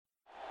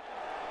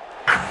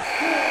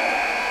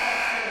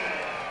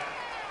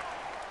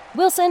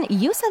Wilson,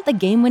 you sent the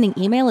game-winning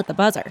email at the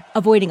buzzer,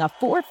 avoiding a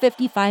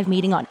 4:55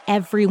 meeting on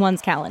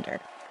everyone's calendar.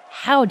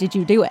 How did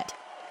you do it?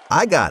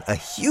 I got a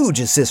huge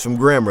assist from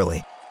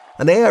Grammarly,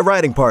 an AI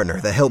writing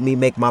partner that helped me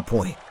make my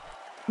point.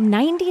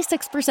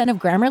 96% of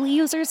Grammarly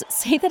users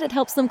say that it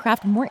helps them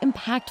craft more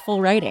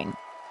impactful writing.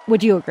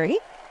 Would you agree?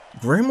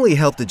 Grammarly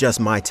helped adjust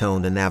my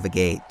tone to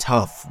navigate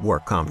tough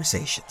work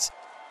conversations.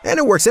 And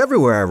it works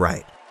everywhere I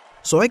write,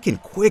 so I can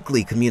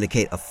quickly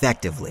communicate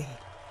effectively.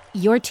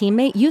 Your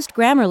teammate used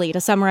Grammarly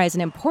to summarize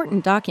an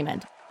important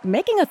document,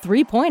 making a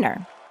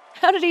 3-pointer.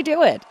 How did he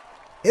do it?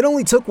 It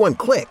only took one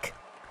click.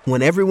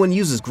 When everyone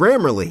uses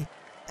Grammarly,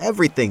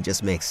 everything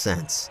just makes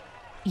sense.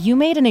 You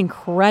made an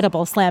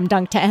incredible slam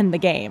dunk to end the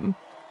game.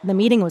 The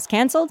meeting was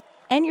canceled,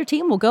 and your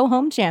team will go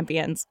home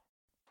champions.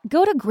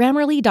 Go to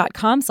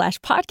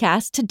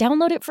Grammarly.com/podcast to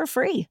download it for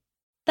free.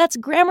 That's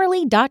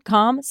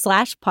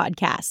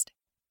Grammarly.com/podcast.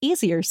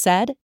 Easier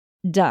said,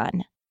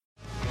 done.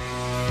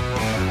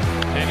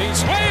 And he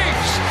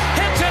swings,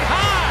 hits it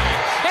high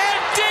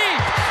and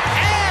deep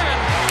and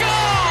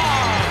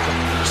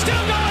gone.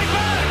 Still going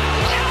back.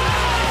 Oh!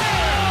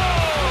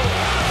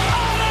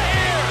 Out of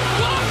here.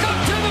 Welcome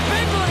to the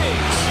big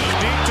leagues.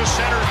 Deep to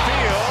center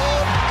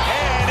field,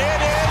 and it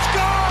is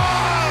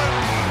gone.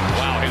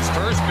 Wow, his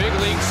first big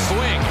league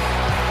swing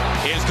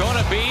is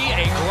going to be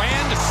a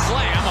grand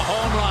slam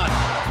home run.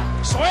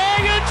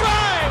 Swing and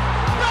drive.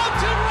 Route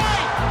to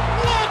right.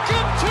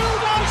 Welcome to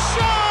the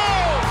show.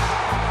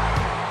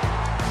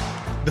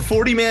 The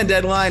 40-man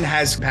deadline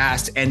has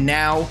passed, and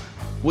now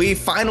we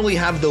finally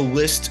have the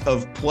list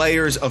of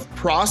players, of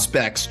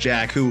prospects,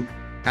 Jack, who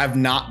have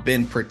not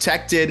been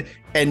protected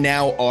and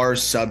now are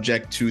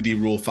subject to the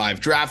Rule 5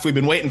 draft. We've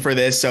been waiting for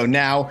this, so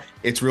now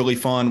it's really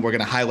fun. We're going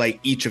to highlight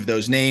each of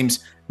those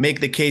names,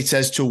 make the case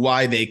as to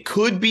why they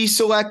could be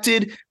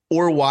selected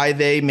or why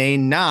they may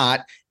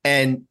not,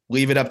 and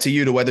leave it up to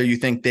you to whether you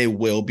think they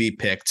will be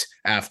picked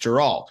after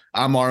all.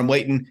 I'm Aram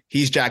Leighton.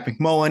 He's Jack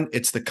McMullen.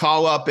 It's the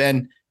call-up,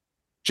 and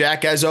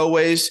Jack, as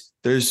always,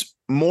 there's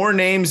more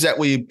names that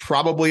we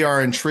probably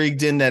are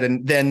intrigued in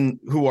than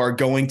who are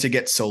going to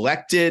get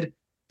selected,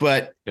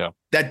 but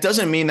that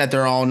doesn't mean that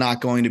they're all not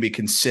going to be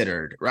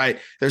considered, right?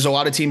 There's a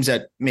lot of teams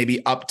that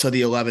maybe up to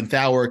the 11th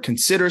hour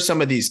consider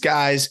some of these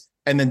guys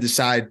and then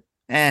decide,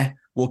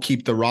 we'll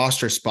keep the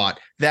roster spot.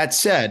 That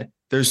said,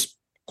 there's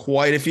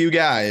quite a few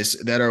guys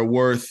that are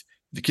worth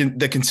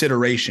the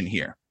consideration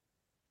here.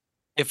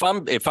 If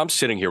I'm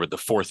sitting here with the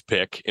 4th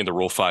pick in the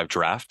Rule 5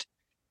 draft,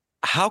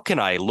 how can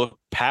I look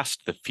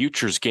past the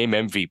Futures Game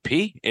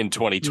MVP in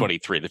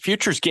 2023? The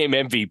Futures Game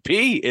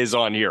MVP is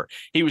on here.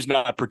 He was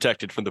not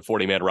protected from the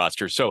 40-man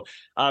roster. So,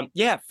 going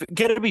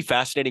to be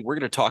fascinating. We're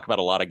going to talk about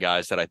a lot of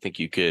guys that I think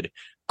you could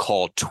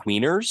call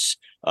tweeners.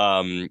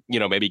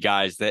 Maybe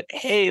guys that,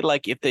 hey,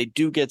 like if they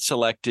do get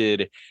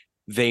selected,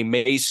 they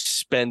may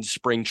spend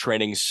spring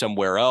training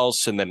somewhere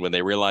else, and then when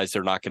they realize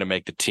they're not going to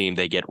make the team,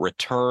 they get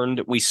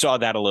returned. We saw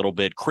that a little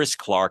bit. Chris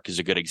Clark is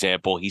a good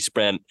example. He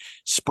spent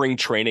spring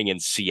training in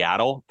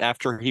Seattle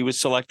after he was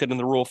selected in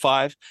the Rule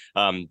 5,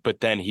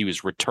 but then he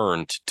was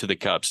returned to the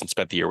Cubs and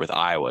spent the year with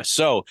Iowa.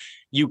 So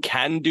you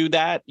can do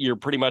that. You're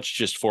pretty much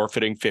just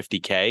forfeiting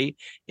 $50K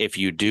if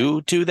you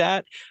do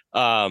that.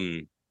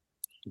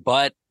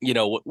 But,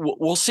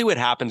 we'll see what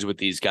happens with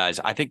these guys.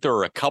 I think there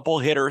are a couple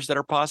hitters that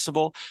are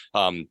possible.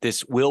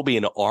 This will be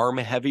an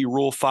arm-heavy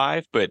Rule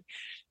 5, but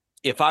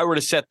if I were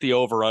to set the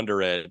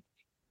over-under at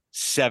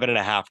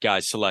 7.5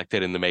 guys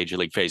selected in the Major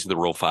League phase of the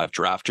Rule 5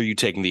 draft, are you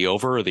taking the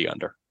over or the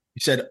under?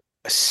 You said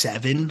a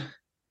 7?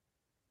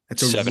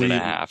 That's a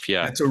 7.5,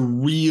 yeah. That's a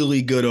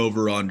really good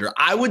over-under.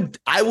 I would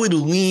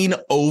lean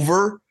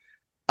over,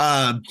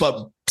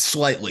 but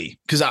slightly,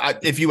 because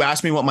if you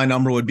ask me what my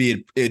number would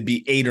be, it'd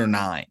be 8 or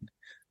 9.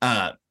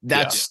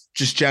 That's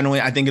just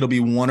generally, I think it'll be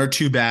 1 or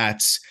 2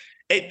 bats.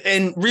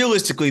 And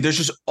realistically, there's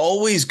just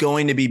always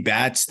going to be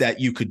bats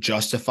that you could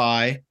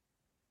justify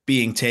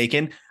being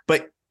taken,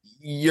 but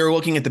you're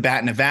looking at the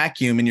bat in a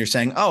vacuum and you're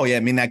saying, oh yeah, I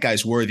mean, that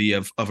guy's worthy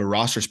of a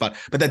roster spot,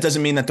 but that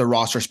doesn't mean that the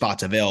roster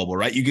spot's available,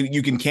 right?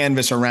 You can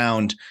canvas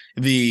around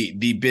the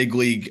big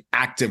league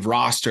active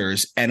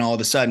rosters, and all of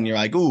a sudden you're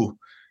like, ooh,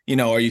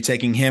 are you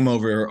taking him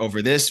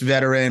over this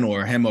veteran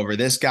or him over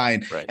this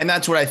guy? And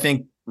that's what I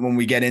think when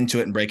we get into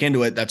it and break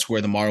into it, that's where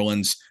the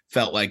Marlins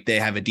felt like they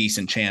have a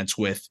decent chance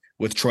with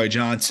Troy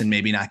Johnson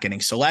maybe not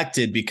getting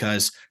selected,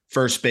 because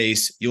first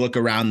base, you look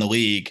around the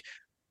league,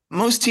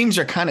 most teams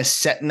are kind of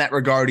set in that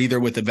regard,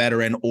 either with a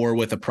veteran or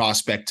with a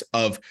prospect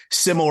of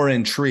similar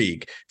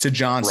intrigue to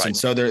Johnson. Right.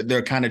 So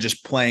they're kind of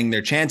just playing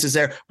their chances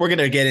there. We're going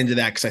to get into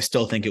that because I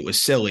still think it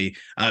was silly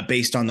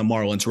based on the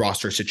Marlins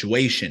roster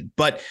situation.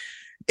 But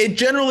it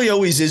generally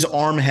always is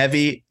arm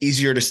heavy,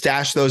 easier to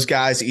stash those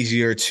guys,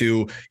 easier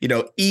to,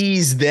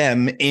 ease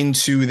them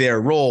into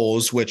their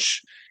roles,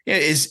 which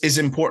is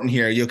important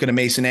here. You look at a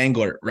Mason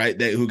Angler,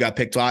 right, who got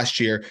picked last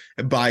year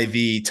by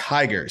the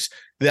Tigers.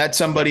 That's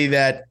somebody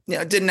that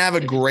didn't have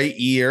a great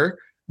year,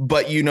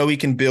 but he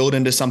can build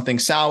into something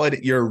solid.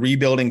 You're a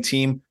rebuilding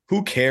team.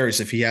 Who cares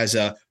if he has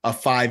a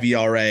 5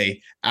 ERA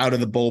out of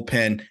the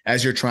bullpen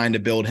as you're trying to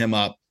build him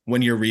up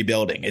when you're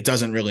rebuilding. It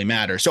doesn't really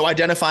matter. So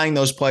identifying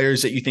those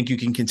players that you think you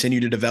can continue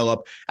to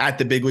develop at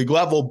the big league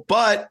level.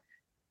 But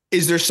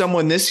is there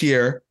someone this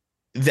year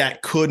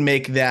that could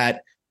make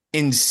that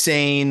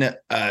insane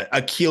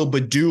Akil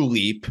Baddoo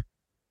leap?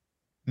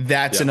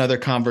 That's another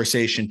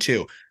conversation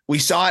too. We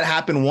saw it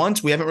happen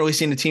once. We haven't really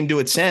seen the team do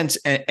it since.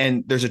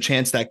 And there's a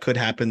chance that could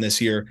happen this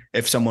year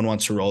if someone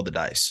wants to roll the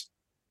dice.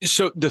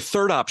 So the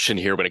third option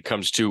here when it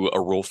comes to a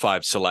Rule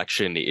 5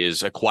 selection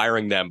is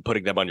acquiring them,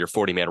 putting them on your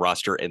 40-man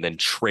roster, and then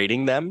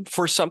trading them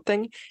for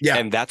something. Yeah.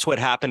 And that's what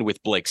happened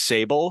with Blake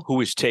Sabol, who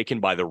was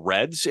taken by the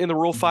Reds in the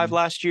Rule 5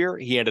 last year.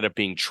 He ended up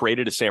being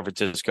traded to San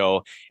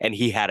Francisco, and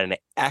he had an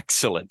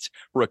excellent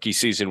rookie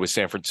season with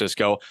San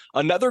Francisco.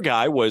 Another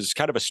guy was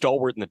kind of a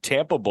stalwart in the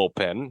Tampa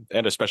bullpen,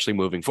 and especially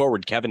moving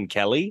forward, Kevin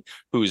Kelly,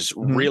 whose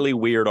really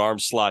weird arm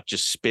slot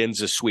just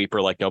spins a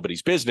sweeper like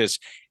nobody's business.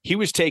 He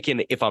was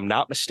taken, if I'm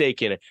not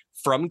mistaken,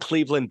 from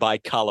Cleveland by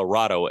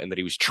Colorado, and that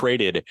he was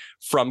traded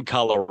from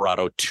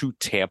Colorado to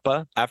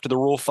Tampa after the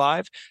Rule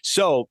 5.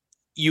 So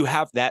you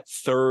have that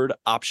third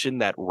option,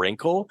 that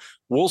wrinkle.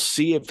 We'll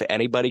see if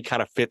anybody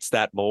kind of fits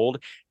that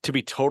mold. To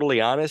be totally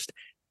honest,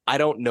 I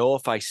don't know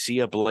if I see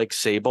a Blake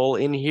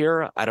Sabol in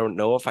here. I don't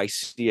know if I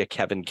see a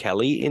Kevin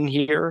Kelly in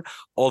here.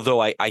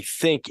 Although I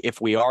think if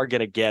we are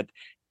going to get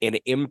an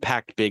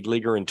impact big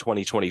leaguer in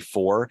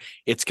 2024,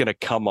 it's going to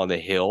come on the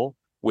hill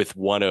with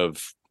one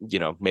of,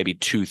 maybe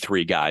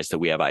 2-3 guys that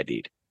we have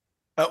ID'd.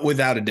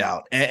 Without a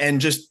doubt. And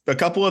just a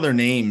couple other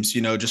names,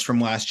 just from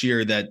last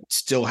year that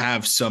still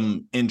have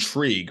some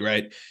intrigue,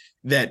 right?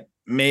 That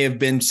may have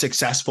been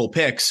successful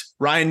picks.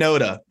 Ryan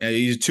Noda,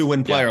 he's a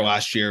 2-win player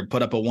last year,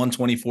 put up a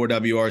 124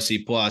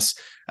 WRC plus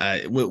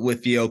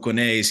with the Oakland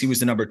A's. He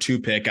was the number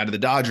 2 pick out of the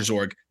Dodgers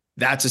org.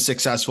 That's a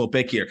successful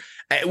pick here.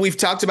 We've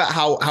talked about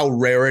how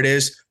rare it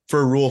is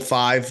for Rule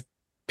 5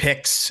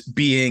 picks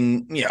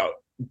being,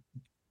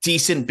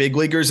 decent big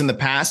leaguers in the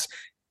past.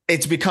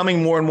 It's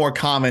becoming more and more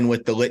common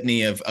with the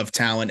litany of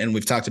talent. And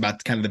we've talked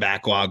about kind of the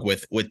backlog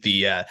with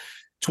the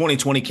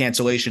 2020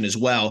 cancellation as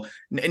well.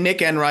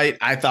 Nick Enright,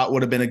 I thought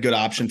would have been a good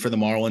option for the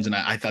Marlins. And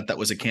I thought that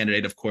was a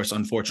candidate, of course,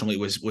 unfortunately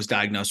was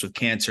diagnosed with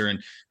cancer.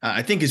 And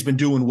I think he's been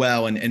doing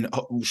well and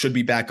should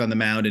be back on the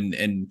mound.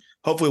 And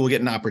hopefully we'll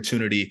get an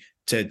opportunity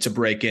to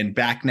break in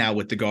back now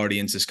with the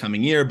Guardians this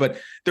coming year. But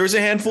there's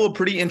a handful of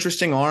pretty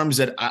interesting arms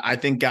that I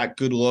think got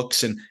good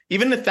looks. And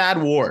even the Thad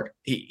Ward,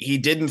 he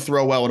didn't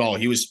throw well at all.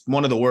 He was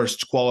one of the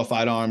worst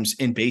qualified arms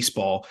in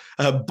baseball.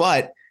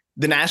 But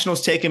the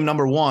Nationals take him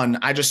number 1.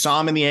 I just saw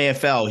him in the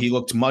AFL. He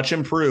looked much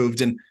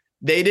improved, and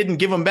they didn't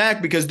give him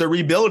back because they're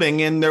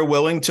rebuilding and they're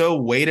willing to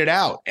wait it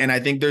out. And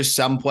I think there's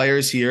some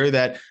players here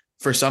that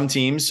for some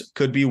teams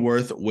could be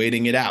worth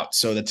waiting it out.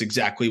 So that's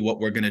exactly what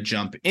we're going to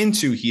jump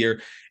into here.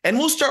 And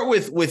we'll start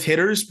with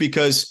hitters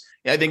because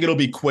I think it'll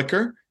be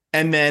quicker.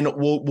 And then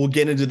we'll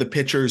get into the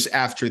pitchers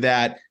after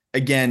that.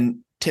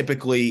 Again,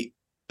 typically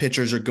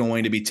pitchers are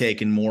going to be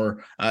taken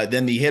more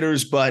than the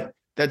hitters, but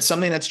that's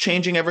something that's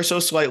changing ever so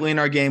slightly in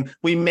our game.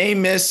 We may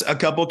miss a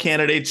couple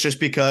candidates just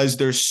because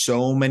there's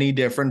so many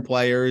different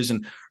players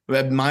and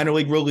minor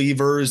league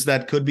relievers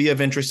that could be of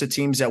interest to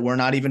teams that we're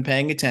not even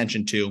paying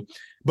attention to.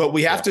 But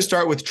we have to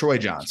start with Troy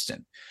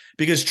Johnston,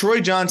 because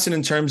Troy Johnston,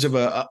 in terms of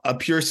a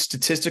pure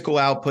statistical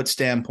output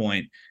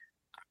standpoint,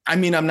 I'm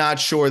not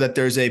sure that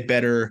there's a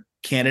better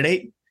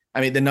candidate.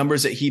 The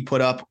numbers that he put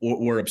up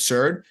were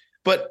absurd.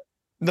 But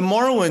the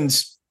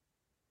Marlins,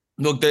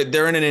 look,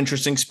 they're in an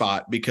interesting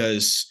spot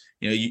because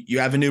you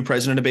have a new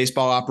president of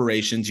baseball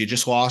operations. You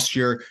just lost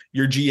your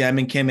GM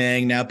in Kim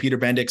Ng. Now Peter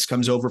Bendix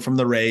comes over from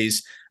the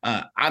Rays.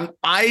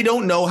 I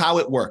don't know how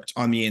it worked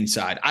on the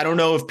inside. I don't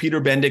know if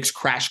Peter Bendix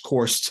crash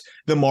coursed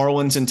the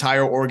Marlins'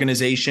 entire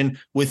organization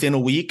within a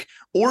week,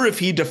 or if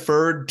he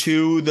deferred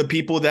to the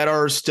people that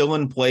are still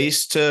in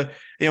place to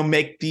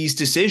make these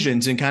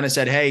decisions and kind of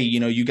said, hey,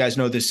 you guys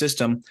know this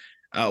system.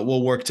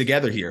 We'll work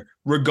together here.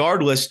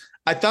 Regardless,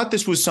 I thought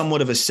this was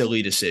somewhat of a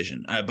silly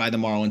decision by the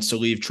Marlins to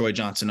leave Troy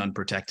Johnston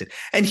unprotected.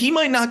 And he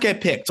might not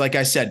get picked, like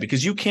I said,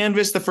 because you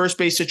canvass the first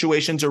base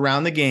situations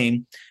around the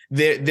game.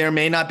 There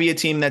may not be a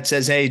team that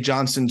says, hey,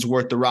 Johnston's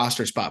worth the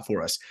roster spot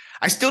for us.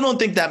 I still don't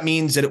think that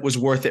means that it was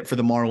worth it for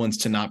the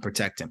Marlins to not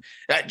protect him.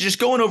 Just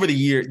going over the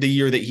year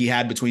that he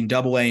had between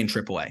Double A and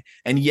Triple A.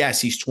 And yes,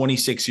 he's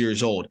 26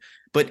 years old,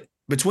 but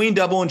between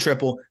double and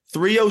triple,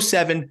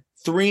 307,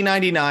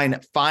 399,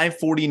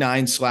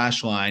 549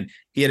 slash line.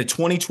 He had a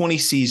 2020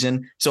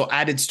 season, so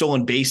added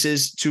stolen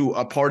bases to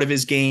a part of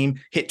his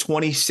game, hit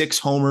 26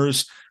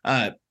 homers.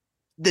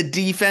 The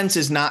defense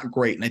is not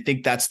great, and I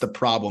think that's the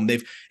problem.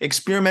 They've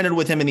experimented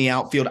with him in the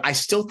outfield. I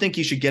still think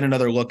he should get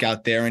another look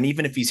out there, and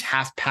even if he's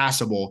half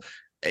passable,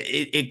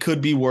 it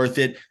could be worth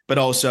it. But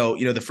also,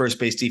 the first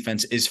base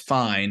defense is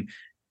fine.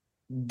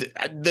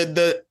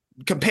 The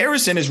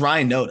comparison is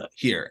Ryan Noda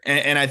here,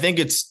 and I think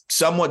it's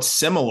somewhat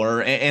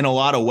similar in a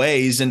lot of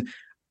ways, and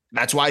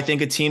that's why I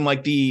think a team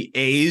like the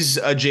A's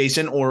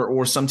adjacent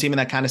or some team in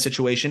that kind of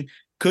situation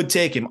could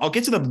take him. I'll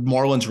get to the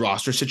Marlins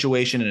roster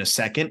situation in a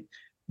second,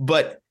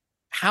 but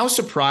how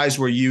surprised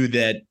were you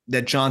that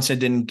Johnson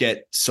didn't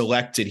get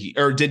selected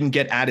or didn't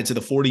get added to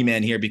the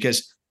 40-man here?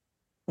 Because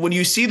when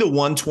you see the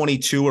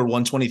 122 or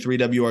 123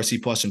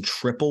 WRC plus in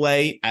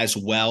AAA as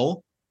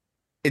well,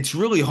 it's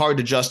really hard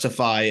to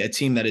justify a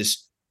team that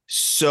is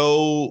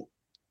so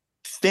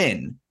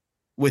thin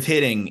with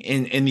hitting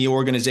in the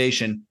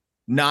organization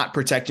not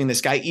protecting this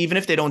guy, even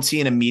if they don't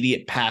see an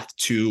immediate path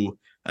to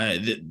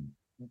the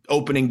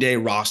opening day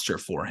roster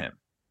for him.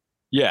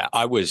 Yeah,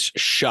 I was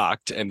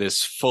shocked, and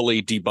this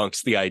fully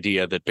debunks the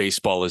idea that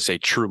baseball is a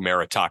true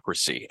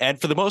meritocracy.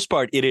 And for the most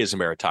part, it is a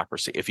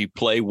meritocracy. If you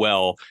play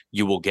well,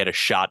 you will get a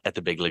shot at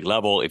the big league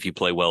level. If you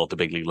play well at the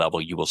big league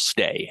level, you will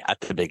stay at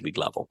the big league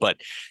level.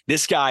 But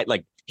this guy,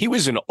 he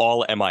was an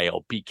all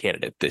MILB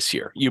candidate this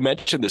year. You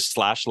mentioned the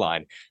slash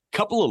line.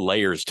 Couple of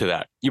layers to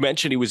that. You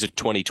mentioned he was a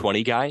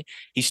 2020 guy.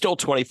 He stole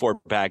 24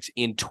 bags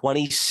in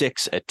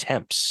 26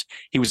 attempts.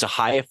 He was a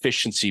high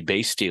efficiency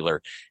base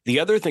stealer.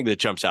 The other thing that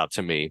jumps out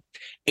to me,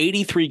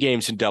 83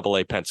 games in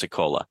AA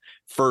Pensacola.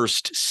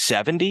 First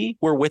 70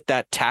 were with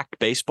that TAC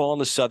baseball in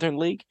the Southern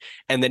League.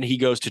 And then he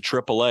goes to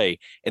AAA.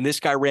 And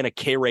this guy ran a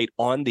K rate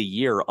on the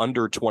year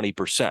under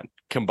 20%,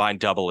 combined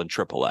double and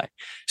AAA.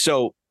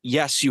 So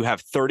yes, you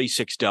have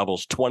 36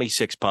 doubles,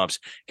 26 pumps.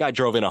 Guy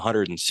drove in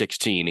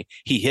 116.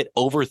 He hit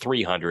over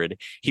 300.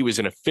 He was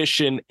an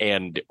efficient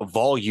and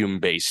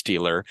volume-based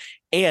stealer,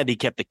 and he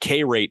kept the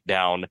K rate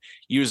down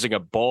using a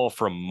ball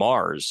from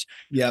Mars.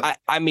 Yeah,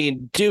 I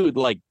mean, dude,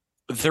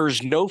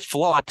 there's no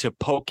flaw to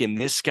poke in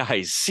this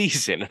guy's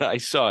season.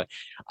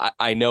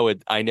 I know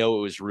it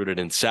was rooted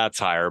in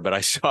satire, but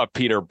I saw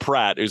Peter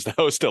Pratt, who's the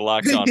host of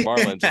Locked On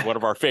Marlins, and one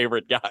of our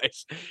favorite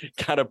guys,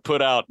 kind of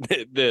put out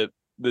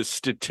the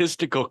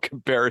statistical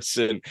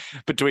comparison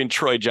between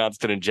Troy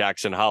Johnston and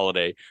Jackson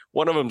Holliday.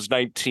 One of them's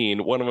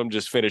 19. One of them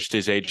just finished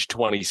his age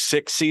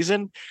 26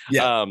 season.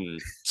 Yeah.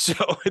 So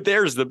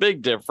there's the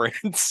big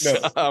difference.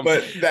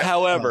 No,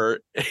 however,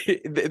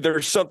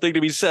 there's something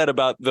to be said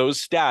about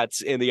those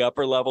stats in the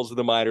upper levels of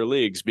the minor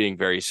leagues being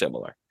very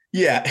similar.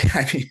 Yeah.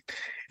 I mean,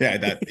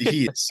 yeah,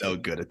 he is so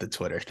good at the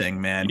Twitter thing,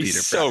 man. He's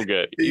Peter so Pratt.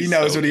 good. He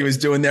knows what he was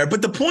doing there.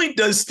 But the point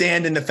does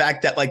stand in the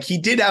fact that he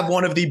did have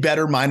one of the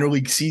better minor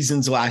league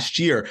seasons last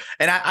year.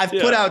 And I've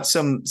put out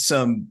some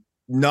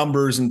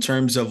numbers in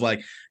terms of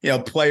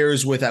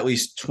players with at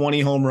least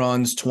 20 home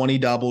runs, 20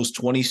 doubles,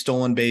 20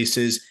 stolen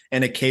bases,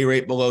 and a K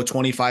rate below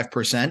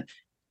 25%.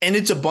 And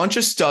it's a bunch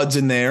of studs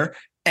in there.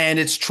 And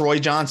it's Troy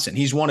Johnston.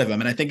 He's one of them.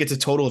 And I think it's a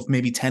total of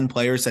maybe 10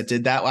 players that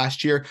did that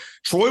last year.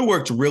 Troy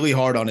worked really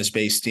hard on his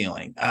base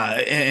stealing,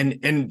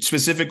 and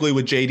specifically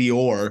with JD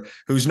Orr,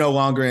 who's no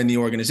longer in the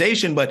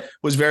organization, but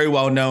was very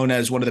well known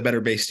as one of the better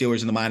base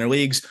stealers in the minor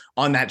leagues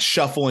on that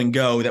shuffle and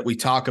go that we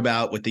talk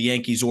about with the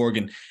Yankees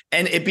organ.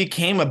 And it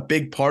became a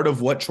big part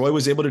of what Troy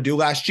was able to do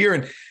last year.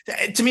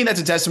 And to me,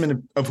 that's a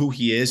testament of who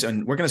he is.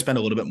 And we're going to spend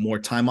a little bit more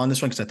time on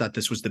this one because I thought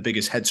this was the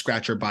biggest head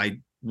scratcher by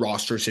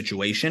roster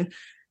situation.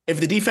 If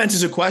the defense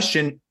is a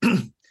question,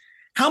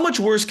 how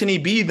much worse can he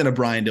be than a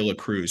Brian De La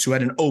Cruz, who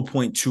had an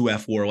 0.2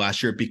 FWAR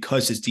last year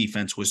because his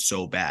defense was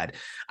so bad?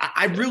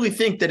 I really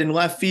think that in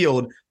left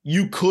field,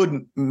 you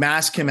could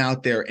mask him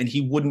out there and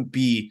he wouldn't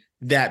be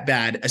that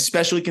bad,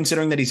 especially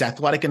considering that he's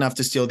athletic enough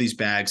to steal these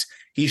bags.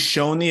 He's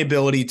shown the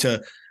ability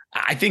to,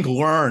 I think,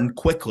 learn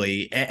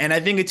quickly. And I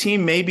think a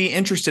team may be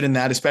interested in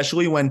that,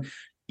 especially when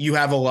you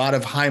have a lot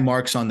of high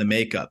marks on the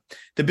makeup.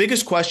 The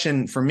biggest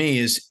question for me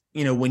is,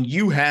 when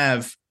you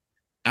have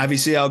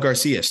obviously Al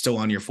Garcia still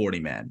on your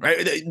 40-man,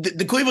 right?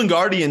 The Cleveland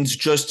Guardians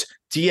just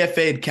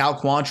DFA'd Cal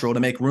Quantrill to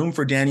make room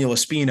for Daniel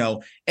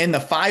Espino and the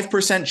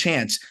 5%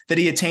 chance that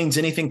he attains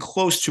anything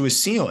close to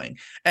his ceiling.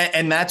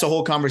 And that's a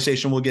whole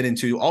conversation we'll get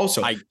into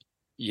also.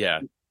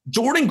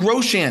 Jordan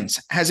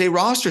Groshans has a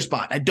roster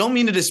spot. I don't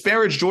mean to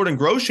disparage Jordan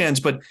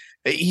Groshans, but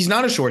he's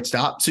not a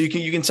shortstop. So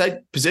you can cite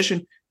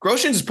position.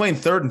 Groshans is playing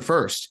third and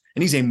first,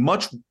 and he's a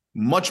much,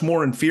 much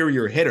more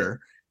inferior hitter.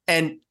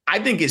 And I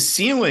think his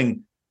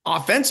ceiling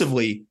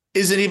offensively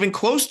isn't even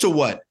close to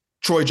what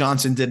Troy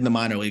Johnston did in the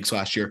minor leagues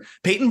last year.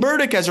 Peyton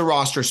Burdick has a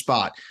roster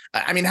spot.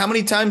 I mean, how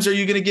many times are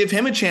you going to give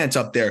him a chance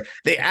up there?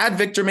 They add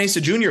Victor Mesa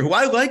Jr., who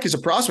I like as a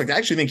prospect. I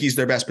actually think he's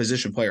their best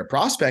position player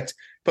prospect,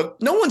 but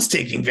no one's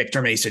taking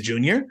Victor Mesa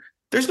Jr.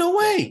 There's no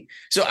way.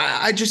 So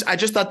I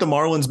just thought the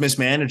Marlins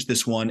mismanaged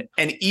this one.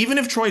 And even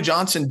if Troy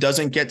Johnston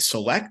doesn't get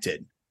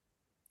selected,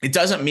 it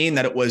doesn't mean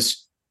that it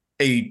was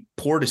a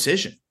poor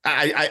decision.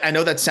 I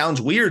know that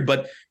sounds weird,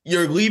 but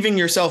you're leaving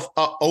yourself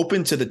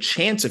open to the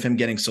chance of him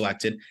getting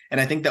selected. And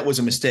I think that was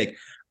a mistake.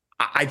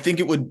 I think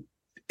it would,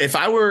 if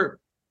I were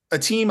a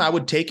team, I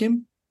would take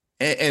him.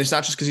 And it's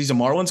not just because he's a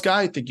Marlins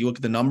guy. I think you look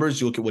at the numbers,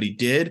 you look at what he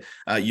did.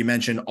 You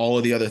mentioned all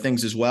of the other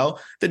things as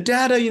well. The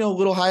data, a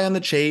little high on the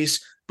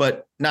chase,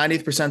 but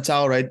 90th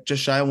percentile, right?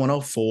 Just shy of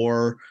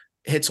 104,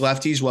 hits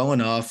lefties well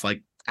enough.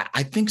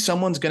 I think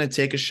someone's going to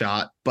take a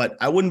shot, but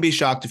I wouldn't be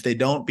shocked if they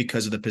don't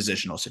because of the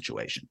positional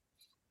situation.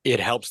 It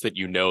helps that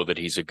that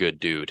he's a good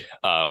dude.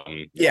 Also,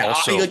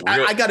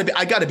 I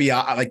gotta be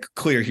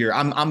clear here.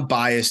 I'm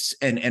biased,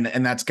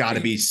 and that's got to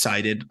be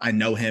cited. I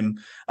know him.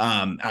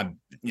 I've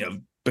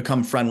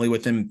become friendly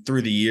with him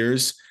through the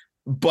years.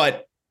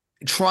 but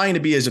trying to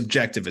be as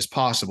objective as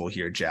possible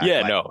here, Jack.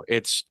 Yeah, no,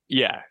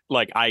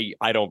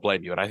 I don't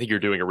blame you. And I think you're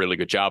doing a really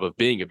good job of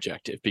being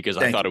objective, because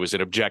I thought it was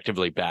an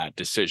objectively bad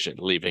decision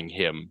leaving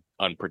him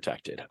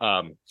unprotected.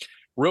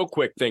 Real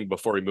quick thing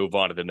before we move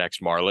on to the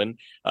next Marlin,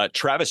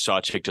 Travis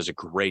Sawchik does a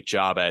great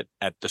job at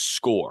the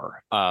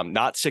score,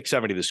 not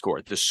 670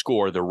 the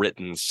score, the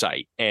written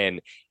site.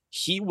 And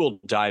he will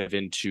dive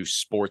into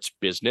sports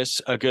business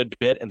a good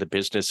bit and the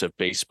business of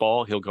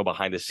baseball. He'll go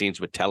behind the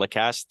scenes with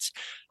telecasts.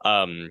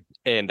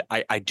 And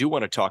I do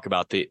want to talk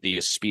about the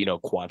Espino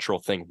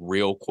Quantrill thing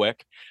real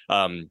quick.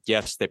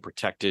 Yes, they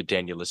protected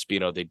Daniel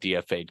Espino. They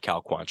DFA'd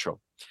Cal Quantrill.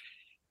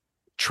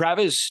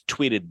 Travis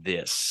tweeted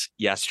this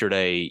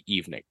yesterday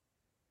evening.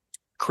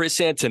 Chris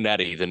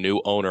Antonetti, the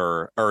new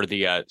owner, or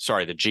the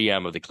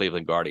GM of the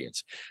Cleveland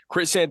Guardians.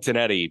 Chris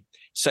Antonetti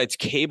cites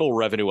cable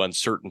revenue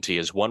uncertainty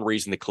as one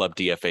reason the club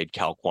DFA'd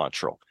Cal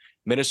Quantrill.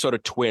 Minnesota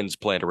Twins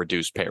plan to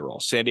reduce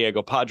payroll. San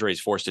Diego Padres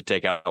forced to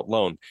take out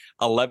loan.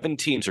 11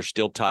 teams are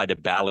still tied to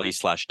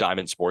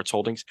Bally/Diamond Sports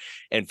Holdings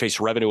and face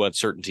revenue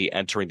uncertainty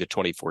entering the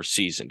 24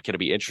 season. Can it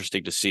be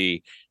interesting to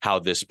see how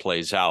this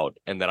plays out?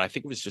 And then I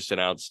think it was just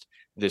announced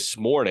this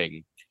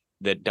morning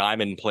that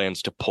Diamond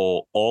plans to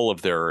pull all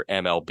of their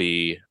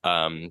MLB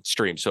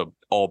streams. So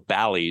all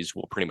Bally's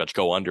will pretty much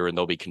go under, and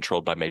they'll be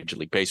controlled by Major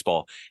League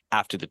Baseball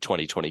after the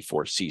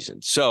 2024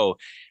 season. So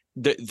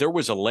there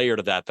was a layer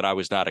to that I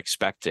was not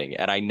expecting.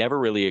 And I never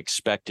really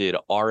expected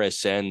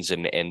RSNs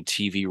and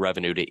TV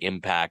revenue to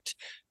impact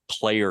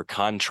player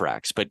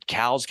contracts. But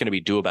Cal's going to be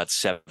due about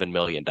 $7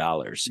 million.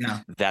 Yeah.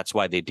 That's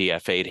why they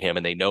DFA'd him,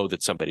 and they know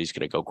that somebody's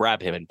going to go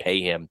grab him and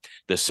pay him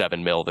the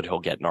 $7 million that he'll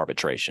get in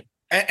arbitration.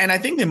 And I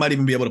think they might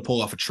even be able to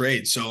pull off a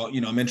trade. So,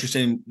 I'm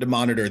interested to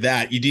monitor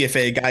that. You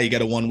DFA a guy, you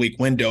get a 1 week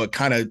window. It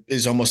kind of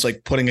is almost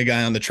like putting a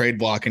guy on the trade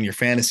block in your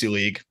fantasy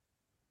league.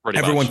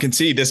 Everyone can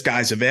see this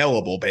guy's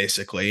available,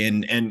 basically,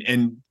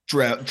 and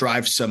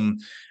drive some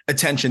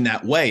attention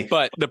that way.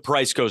 But the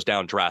price goes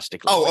down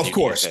drastically. Oh, of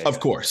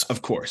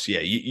course. Yeah,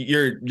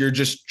 you're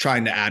just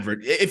trying to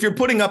advert. If you're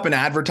putting up an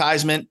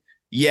advertisement,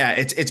 yeah,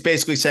 it's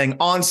basically saying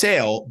on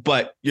sale,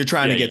 but you're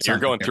trying to get you're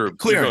going through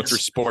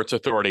Sports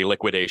Authority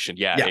liquidation.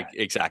 Yeah.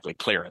 Exactly,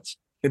 clearance.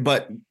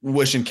 But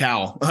wishing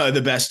Cal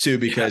the best too,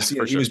 because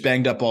he was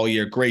banged up all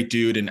year. Great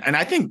dude, and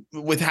I think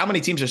with how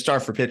many teams are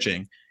starved for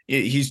pitching,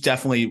 he's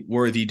definitely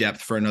worthy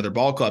depth for another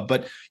ball club.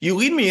 But you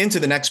lead me into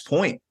the next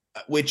point,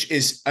 which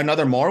is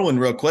another Marlin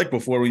real quick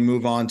before we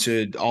move on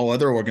to all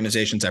other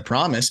organizations, I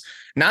promise.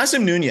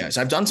 Nazem Nunez,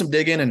 I've done some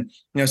digging, and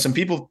some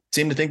people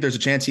seem to think there's a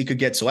chance he could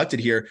get selected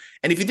here.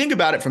 And if you think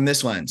about it from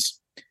this lens,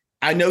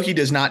 I know he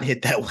does not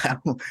hit that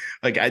well.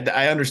 Like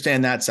I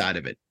understand that side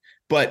of it.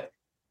 But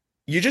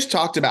you just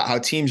talked about how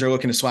teams are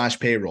looking to slash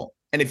payroll.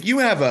 And if you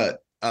have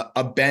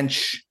a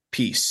bench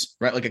piece,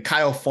 right, like a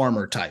Kyle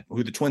Farmer type,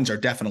 who the Twins are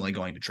definitely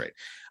going to trade.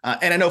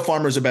 And I know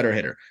Farmer's a better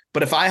hitter,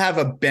 but if I have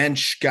a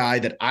bench guy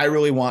that I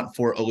really want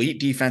for elite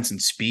defense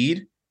and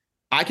speed,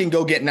 I can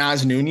go get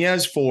Naz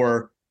Nunez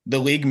for the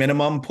league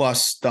minimum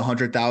plus the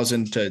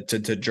 $100,000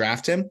 to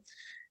draft him.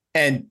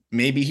 And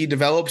maybe he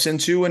develops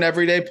into an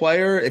everyday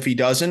player. If he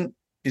doesn't,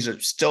 he's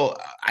still,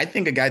 I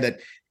think, a guy that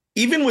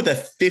even with a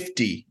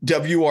 50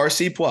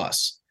 WRC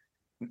plus,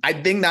 I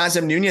think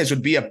Nazem Nunez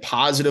would be a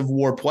positive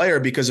WAR player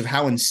because of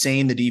how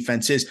insane the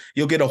defense is.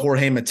 You'll get a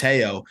Jorge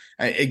Mateo,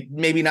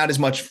 maybe not as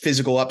much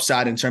physical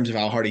upside in terms of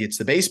how hard he hits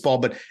the baseball,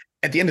 but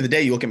at the end of the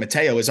day, you look at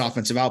Mateo, his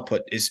offensive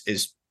output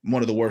is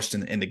one of the worst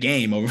in the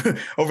game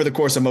over the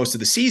course of most of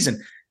the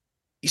season.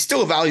 He's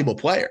still a valuable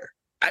player.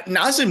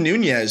 Nazem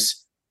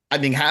Nunez, I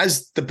think,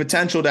 has the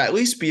potential to at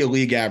least be a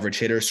league average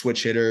hitter,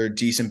 switch hitter,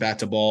 decent bat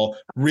to ball,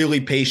 really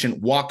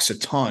patient, walks a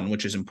ton,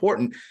 which is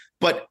important.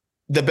 But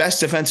the best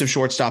defensive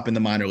shortstop in the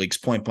minor leagues,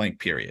 point blank,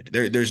 period.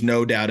 There's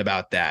no doubt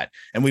about that.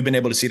 And we've been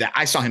able to see that.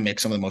 I saw him make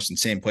some of the most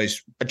insane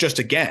plays just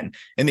again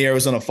in the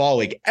Arizona Fall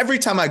League. Every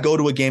time I go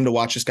to a game to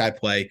watch this guy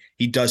play,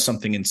 he does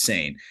something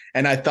insane.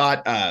 And I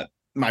thought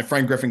my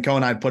friend Griffin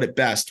Cohen, I put it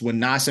best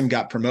when Nazem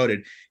got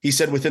promoted. He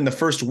said within the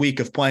first week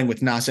of playing with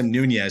Nazem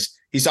Nunez,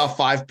 he saw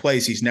 5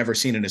 plays he's never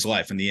seen in his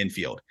life in the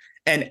infield.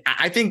 And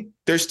I think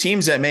there's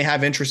teams that may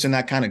have interest in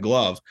that kind of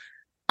glove.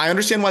 I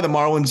understand why the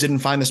Marlins didn't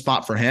find the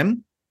spot for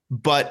him.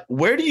 But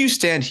where do you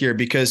stand here?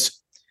 Because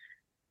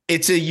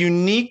it's a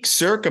unique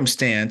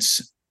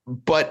circumstance,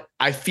 but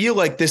I feel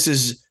like this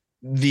is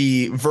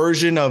the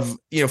version of,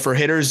 for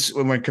hitters,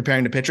 when we're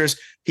comparing to pitchers,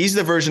 he's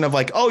the version of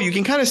like, oh, you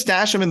can kind of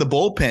stash him in the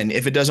bullpen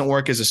if it doesn't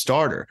work as a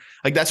starter.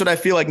 Like, that's what I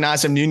feel like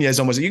Nazem Nunez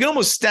almost, you can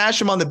almost stash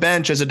him on the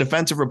bench as a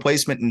defensive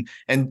replacement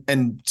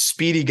and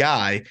speedy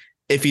guy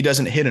if he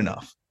doesn't hit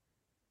enough.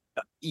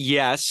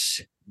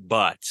 Yes,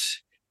 but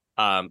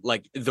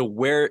like the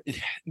way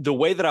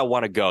that I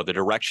want to go, the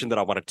direction that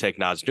I want to take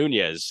Naz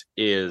Nunez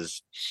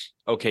is,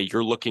 okay,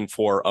 you're looking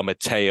for a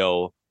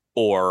Mateo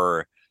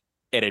or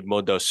an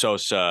Edmundo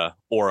Sosa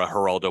or a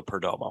Geraldo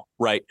Perdomo,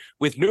 right?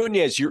 With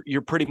Nunez,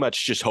 you're pretty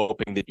much just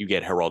hoping that you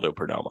get Geraldo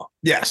Perdomo.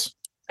 Yes.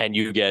 And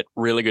you get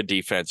really good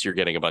defense. You're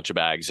getting a bunch of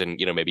bags,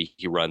 and maybe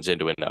he runs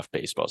into enough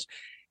baseballs.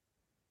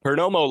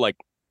 Perdomo, like,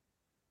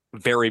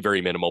 very,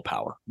 very minimal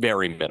power,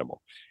 very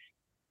minimal.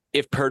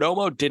 If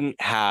Perdomo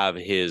didn't have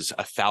his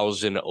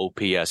 1,000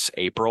 OPS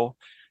April,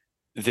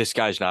 this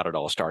guy's not an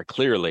all-star,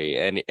 clearly,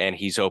 and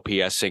he's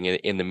OPSing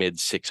in the mid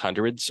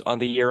 600s on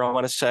the year, I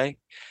want to say.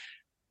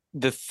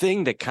 The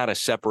thing that kind of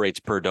separates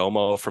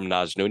Perdomo from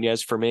Naz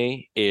Nunez for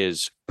me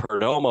is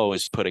Perdomo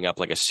is putting up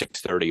like a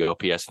 630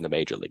 OPS in the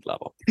major league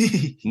level.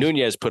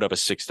 Nunez put up a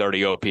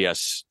 630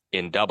 OPS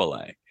in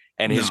AA,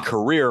 and his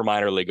career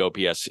minor league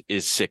OPS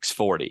is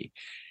 640.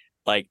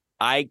 Like,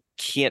 I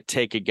can't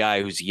take a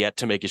guy who's yet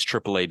to make his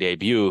AAA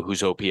debut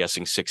who's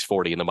OPSing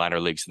 640 in the minor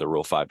leagues in the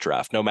Rule 5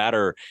 draft. No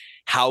matter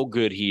how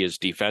good he is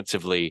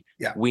defensively,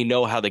 we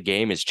know how the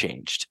game has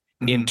changed.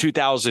 Mm-hmm. In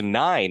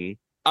 2009,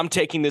 I'm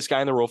taking this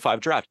guy in the Rule 5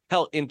 draft.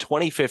 Hell, in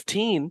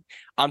 2015,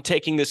 I'm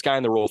taking this guy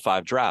in the Rule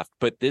 5 draft.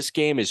 But this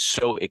game is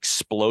so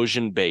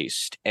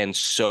explosion-based and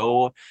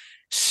so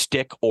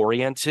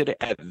stick-oriented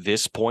at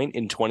this point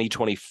in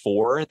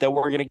 2024 that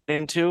we're going to get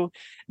into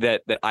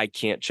that I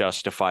can't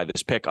justify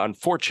this pick,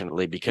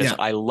 unfortunately, because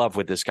I love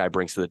what this guy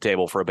brings to the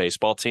table for a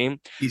baseball team.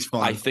 He's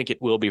fun. I think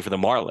it will be for the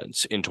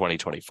Marlins in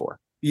 2024.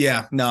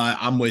 Yeah, no,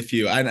 I'm with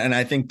you. And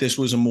I think this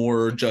was a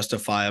more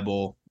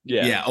justifiable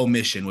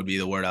omission would be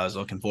the word I was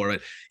looking for.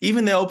 But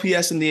even the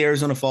OPS in the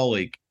Arizona Fall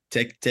League,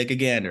 take a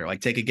gander,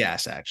 like take a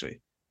guess, actually.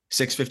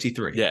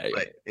 653. Yeah.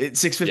 Right? It's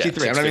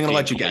 653. I'm not even going to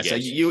let you guess.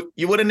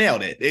 You would have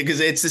nailed it because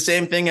it's the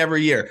same thing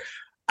every year.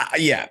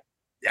 I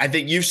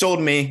think you've sold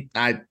me.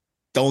 I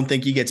don't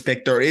think he gets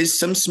picked. There is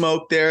some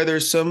smoke there.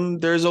 There's a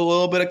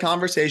little bit of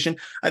conversation.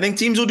 I think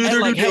teams will do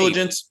their due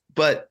diligence,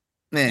 but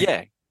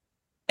yeah.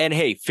 And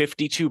hey,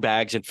 52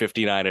 bags and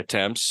 59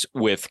 attempts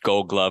with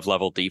Gold Glove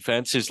level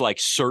defense is like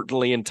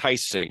certainly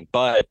enticing,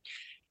 but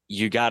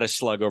you got to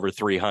slug over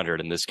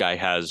 300. And this guy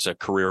has a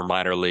career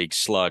minor league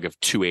slug of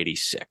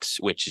 286,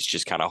 which is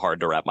just kind of hard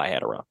to wrap my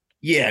head around.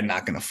 Yeah,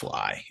 not going to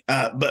fly.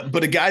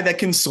 But a guy that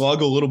can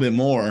slug a little bit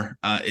more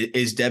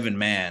is Devin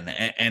Mann.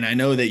 And I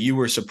know that you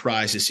were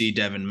surprised to see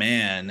Devin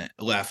Mann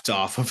left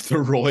off of the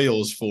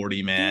Royals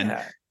 40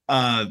 man.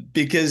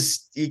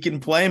 Because he can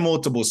play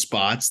multiple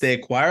spots. They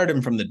acquired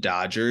him from the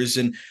Dodgers.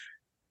 And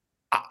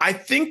I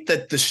think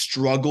that the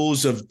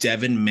struggles of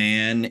Devin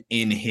Mann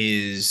in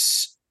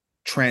his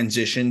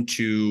transition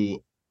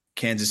to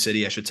Kansas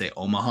City, I should say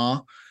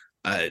Omaha,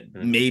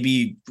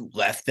 maybe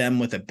left them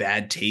with a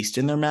bad taste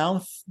in their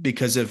mouth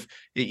because of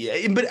 –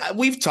 but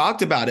we've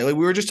talked about it. Like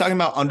we were just talking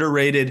about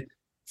underrated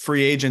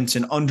free agents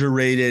and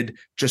underrated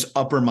just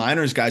upper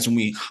minors guys when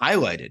we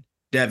highlighted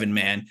Devin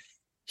Mann.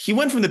 He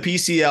went from the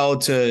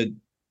PCL to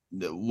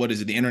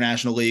the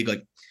International League.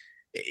 Like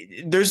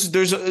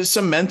there's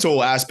some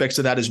mental aspects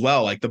of that as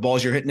well. Like the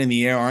balls you're hitting in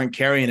the air aren't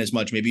carrying as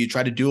much. Maybe you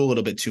try to do a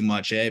little bit too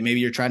much. Maybe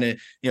you're trying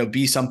to,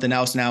 be something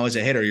else now as a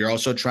hitter. You're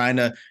also trying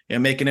to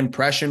make an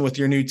impression with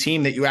your new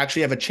team that you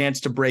actually have a chance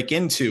to break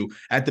into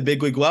at the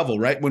big league level,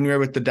 right? When you're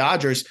with the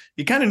Dodgers,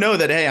 you kind of know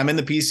that, hey, I'm in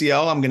the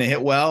PCL, I'm going to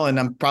hit well, and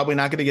I'm probably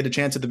not going to get a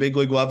chance at the big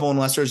league level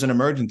unless there's an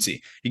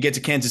emergency. You get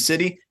to Kansas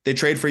City, they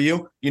trade for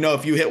you.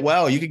 If you hit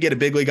well, you could get a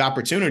big league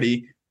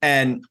opportunity,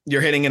 and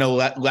you're hitting in a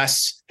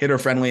less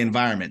hitter-friendly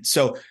environment.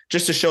 So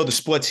just to show the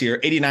splits here,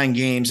 89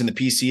 games in the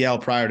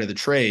PCL prior to the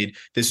trade.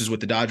 This is with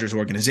the Dodgers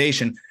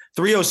organization.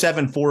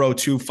 307,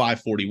 402,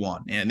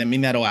 541. And I mean,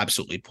 that'll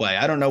absolutely play.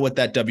 I don't know what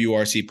that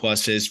WRC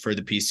plus is for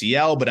the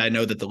PCL, but I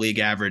know that the league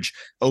average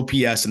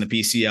OPS in the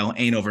PCL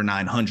ain't over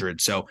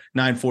 900. So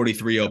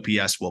 943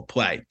 OPS will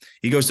play.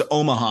 He goes to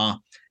Omaha,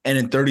 and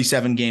in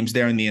 37 games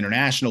there in the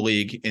International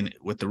League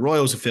with the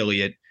Royals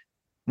affiliate,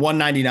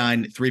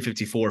 199,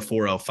 354,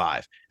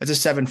 405. That's a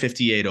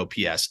 758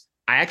 OPS.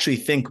 I actually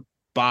think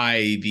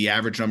by the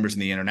average numbers in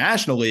the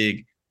International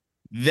League,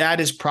 that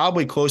is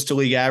probably close to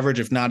league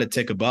average, if not a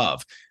tick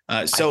above.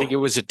 I think it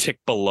was a tick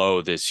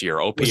below this year.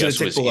 OPS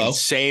was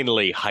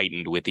insanely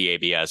heightened with the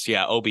ABS.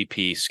 Yeah,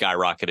 OBP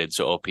skyrocketed,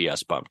 so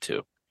OPS bumped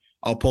too.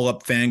 I'll pull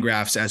up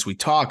Fangraphs as we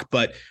talk,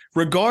 but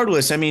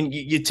regardless, I mean,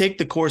 you take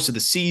the course of the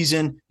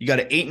season, you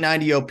got an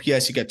 890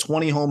 OPS, you got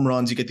 20 home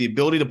runs, you get the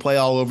ability to play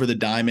all over the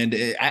diamond.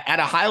 At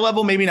a high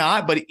level, maybe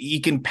not, but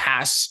he can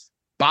pass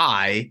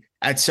by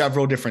at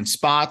several different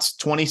spots.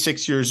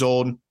 26 years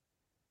old.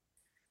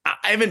 I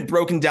haven't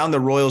broken down the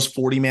Royals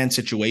 40-man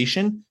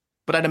situation,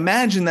 but I'd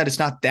imagine that it's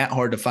not that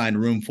hard to find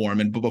room for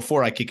him. But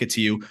before I kick it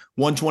to you,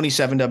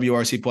 127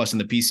 WRC plus in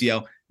the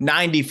PCL,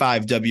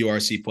 95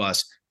 WRC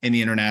plus in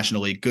the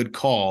International League. Good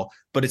call,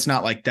 but it's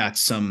not like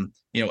that's some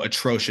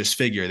atrocious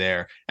figure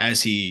there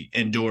as he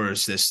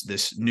endures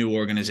this new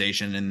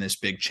organization and this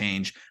big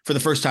change for the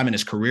first time in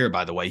his career.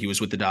 By the way, he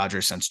was with the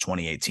Dodgers since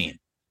 2018.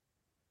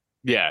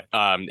 Yeah,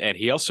 and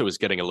he also is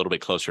getting a little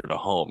bit closer to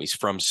home. He's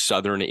from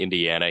Southern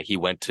Indiana. He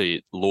went to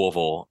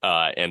Louisville,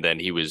 and then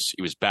he was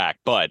back.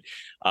 But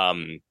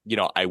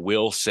I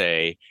will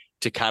say,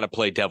 to kind of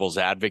play devil's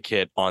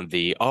advocate on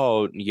the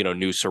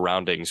new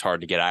surroundings, hard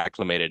to get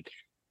acclimated.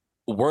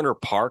 Werner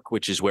Park,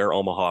 which is where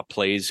Omaha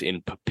plays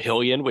in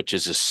Papillion, which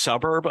is a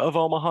suburb of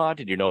Omaha.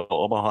 Did you know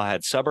Omaha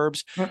had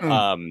suburbs?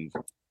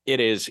 It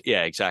is.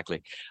 Yeah,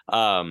 exactly.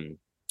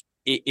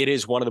 it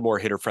is one of the more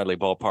hitter-friendly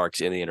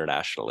ballparks in the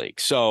International League.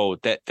 So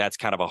that's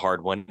kind of a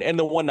hard one. And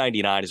the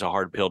 199 is a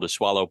hard pill to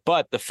swallow.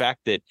 But the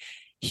fact that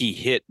he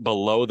hit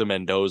below the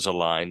Mendoza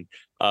line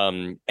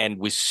and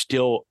was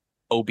still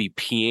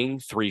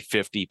OBPing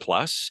 350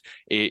 plus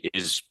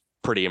is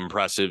pretty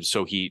impressive.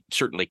 So he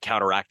certainly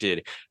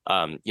counteracted,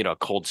 a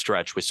cold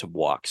stretch with some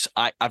walks.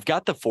 I've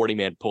got the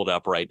 40-man pulled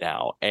up right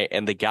now,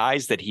 and the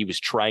guys that he was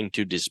trying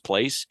to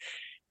displace,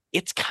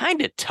 it's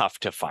kind of tough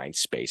to find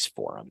space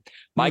for him.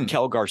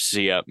 Maikel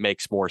Garcia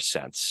makes more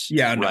sense.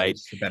 Yeah, no, right.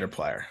 He's a better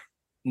player.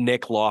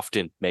 Nick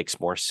Lofton makes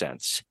more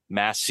sense.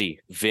 Massey,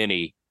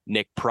 Vinny,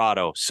 Nick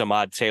Prado,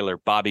 Samad Taylor,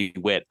 Bobby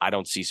Witt. I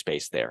don't see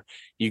space there.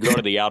 You go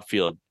to the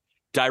outfield.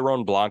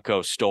 Dairon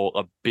Blanco stole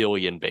 1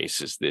 billion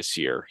bases this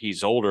year.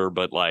 He's older,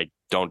 but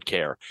don't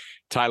care.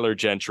 Tyler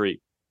Gentry,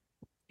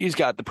 he's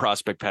got the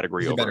prospect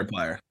pedigree. He's a better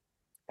player.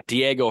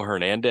 Diego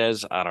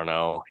Hernandez, I don't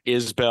know.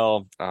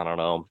 Isbell, I don't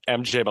know.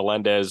 MJ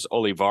Melendez,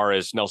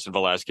 Olivares, Nelson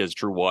Velasquez,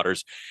 Drew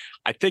Waters.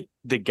 I think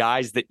the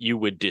guys that you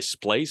would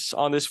displace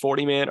on this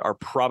 40-man are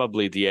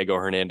probably Diego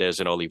Hernandez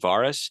and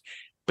Olivares.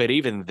 But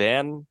even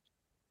then,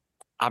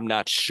 I'm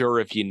not sure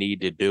if you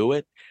need to do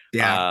it.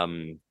 Yeah,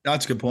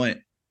 that's a good point.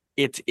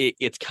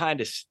 It's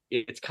kind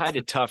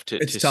of tough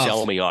to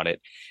sell me on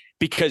it,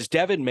 because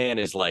Devin Mann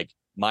is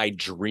my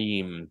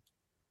dream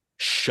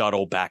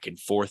shuttle back and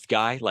forth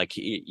guy.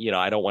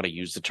 I don't want to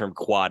use the term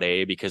quad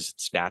A because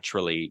it's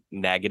naturally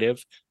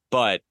negative,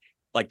 but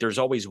there's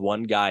always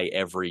one guy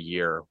every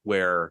year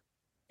where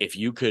if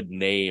you could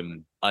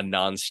name a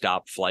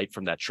nonstop flight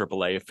from that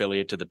AAA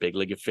affiliate to the big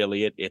league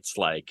affiliate, it's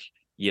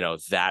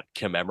that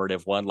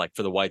commemorative one.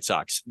 For the White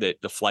Sox, the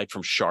flight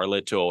from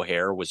Charlotte to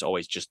O'Hare was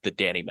always just the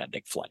Danny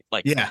Mendick flight.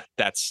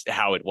 That's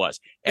how it was.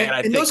 And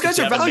I think those guys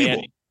are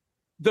valuable.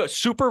 The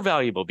super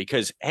valuable,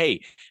 because,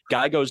 hey,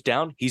 guy goes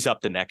down, he's up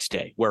the next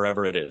day,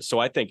 wherever it is. So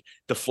I think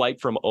the flight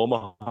from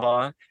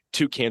Omaha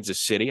to Kansas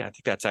City, I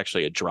think that's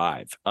actually a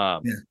drive.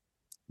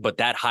 But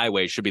that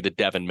highway should be the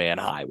Devin Mann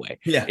highway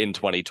in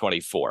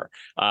 2024.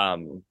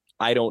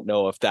 I don't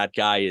know if that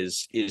guy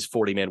is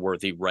 40-man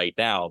worthy right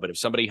now, but if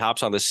somebody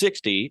hops on the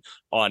 60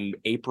 on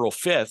April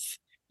 5th,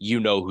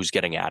 who's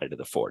getting added to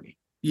the 40.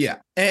 Yeah.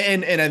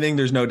 And I think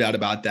there's no doubt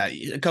about that.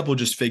 A couple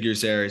just figures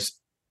there is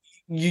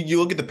you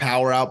look at the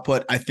power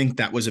output. I think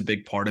that was a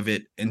big part of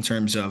it in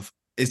terms of,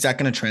 is that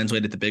going to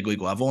translate at the big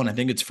league level? And I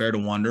think it's fair to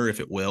wonder if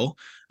it will.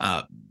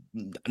 90th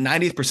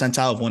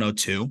percentile of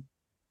 102.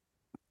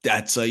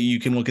 That's you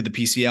can look at the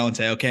PCL and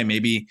say, okay,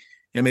 maybe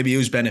he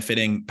was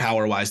benefiting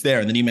power wise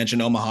there. And then you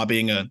mentioned Omaha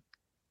being a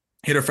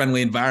hitter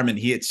friendly environment.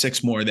 He hit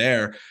 6 more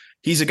there.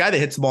 He's a guy that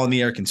hits the ball in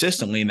the air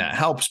consistently, and that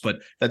helps, but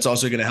that's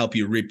also going to help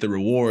you reap the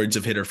rewards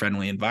of hitter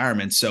friendly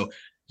environments. So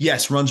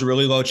yes, runs a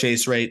really low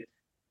chase rate,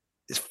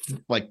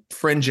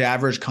 fringe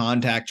average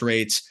contact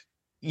rates.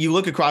 You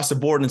look across the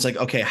board and it's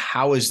okay,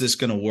 how is this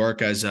going to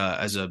work as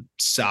a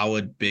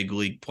solid big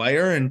league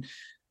player? And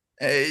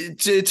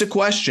it's a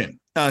question.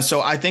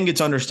 So I think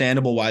it's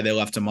understandable why they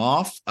left him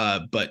off.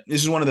 But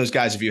this is one of those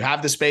guys, if you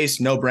have the space,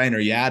 no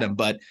brainer, you add him,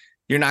 but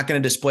you're not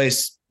going to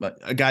displace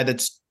a guy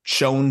that's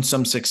shown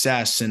some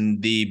success in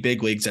the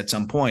big leagues at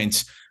some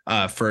points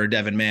for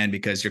Devin Mann,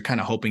 because you're kind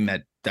of hoping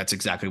that that's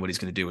exactly what he's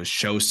going to do, is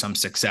show some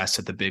success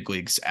at the big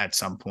leagues at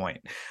some point.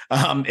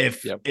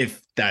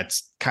 If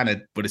that's kind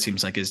of what it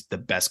seems like is the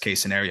best case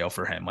scenario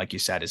for him, like you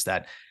said, is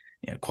that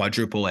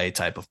quadruple A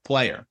type of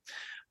player.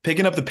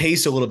 Picking up the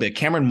pace a little bit,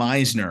 Cameron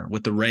Meisner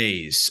with the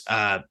Rays.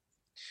 The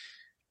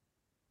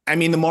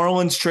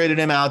Marlins traded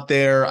him out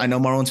there. I know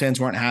Marlins fans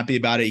weren't happy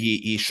about it.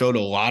 He showed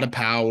a lot of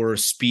power,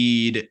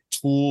 speed,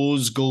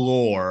 tools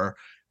galore,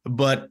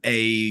 but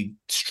a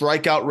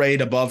strikeout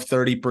rate above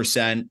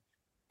 30%,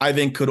 I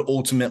think, could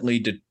ultimately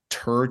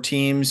deter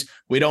teams.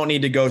 We don't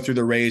need to go through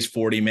the Rays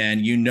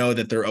 40-man. You know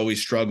that they're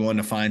always struggling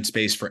to find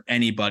space for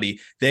anybody.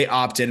 They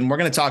opted, and we're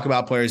going to talk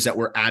about players that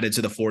were added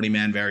to the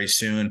 40-man very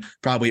soon,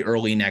 probably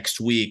early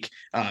next week,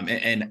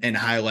 and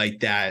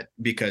highlight that,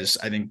 because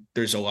I think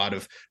there's a lot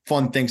of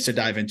fun things to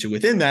dive into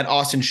within that.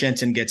 Austin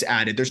Shenton gets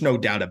added. There's no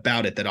doubt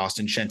about it that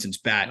Austin Shenton's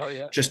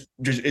bat just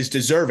is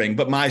deserving,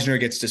 but Meisner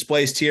gets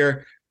displaced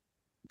here.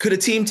 Could a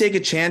team take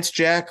a chance,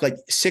 Jack?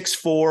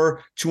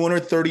 6'4",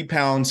 230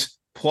 pounds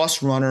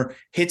plus runner,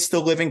 hits the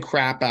living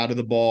crap out of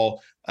the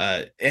ball,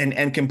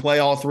 and can play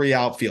all 3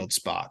 outfield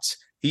spots.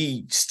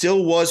 He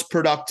still was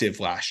productive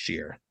last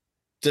year,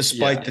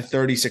 despite the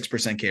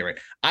 36% K rate.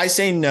 I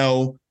say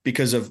no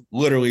because of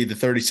literally the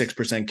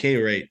 36% K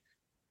rate,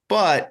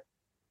 but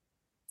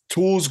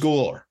tools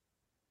galore.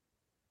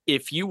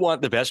 If you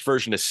want the best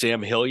version of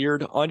Sam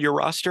Hilliard on your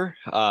roster,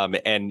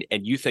 and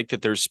you think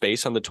that there's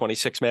space on the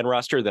 26-man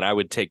roster, then I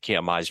would take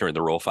Cam Meisner in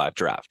the Rule 5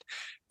 draft.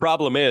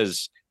 Problem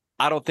is,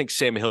 I don't think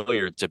Sam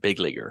Hilliard's a big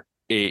leaguer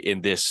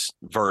in this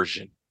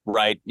version,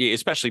 right?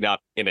 Especially not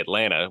in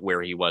Atlanta,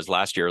 where he was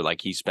last year,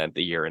 he spent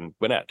the year in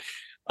Gwinnett.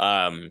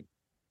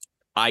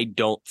 I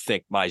don't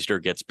think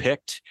Meisner gets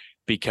picked,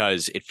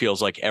 because it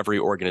feels like every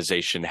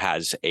organization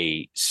has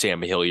a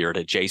Sam Hilliard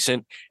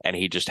adjacent, and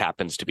he just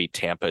happens to be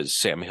Tampa's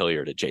Sam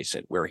Hilliard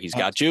adjacent, where he's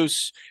got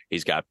juice,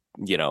 he's got,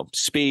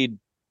 speed,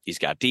 He's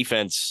got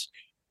defense.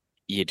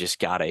 You just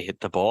got to hit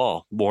the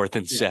ball more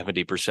than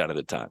 70% of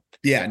the time.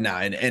 Yeah, no,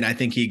 and I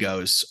think he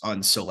goes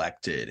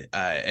unselected.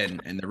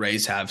 And the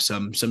Rays have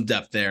some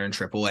depth there in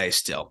AAA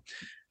still.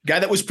 Guy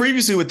that was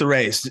previously with the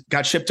Rays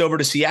got shipped over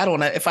to Seattle.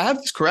 And if I have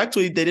this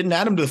correctly, they didn't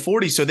add him to the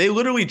 40. So they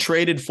literally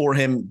traded for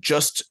him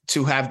just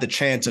to have the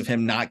chance of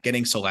him not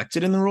getting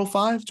selected in the Rule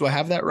 5. Do I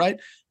have that right?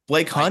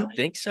 Blake Hunt? I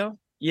think so.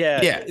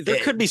 Yeah. There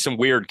could be some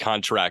weird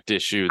contract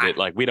issue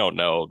that we don't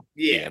know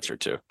the answer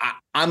to.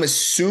 I'm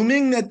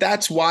assuming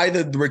that's why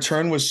the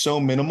return was so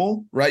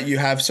minimal, right? You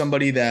have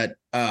somebody that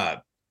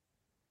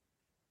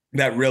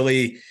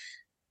really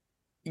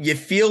you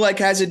feel like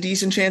has a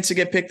decent chance to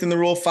get picked in the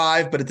Rule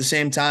 5, but at the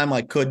same time,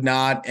 could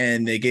not.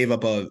 And they gave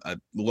up a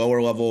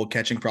lower level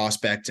catching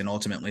prospect and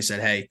ultimately said,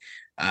 hey,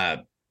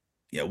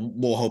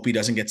 we'll hope he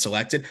doesn't get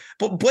selected.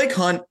 But Blake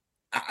Hunt,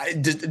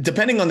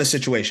 depending on the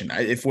situation,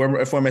 if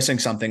we're missing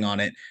something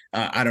on it,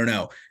 I don't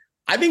know.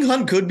 I think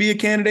Hunt could be a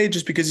candidate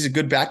just because he's a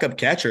good backup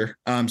catcher.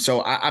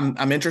 So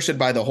I'm interested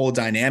by the whole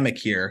dynamic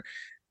here.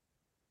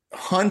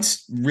 Hunt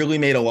really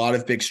made a lot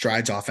of big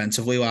strides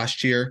offensively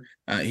last year.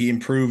 He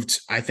improved,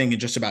 I think, in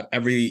just about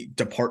every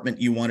department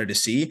you wanted to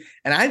see.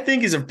 And I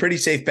think he's a pretty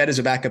safe bet as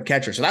a backup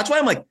catcher. So that's why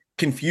I'm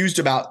confused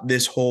about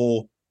this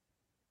whole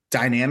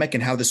dynamic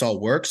and how this all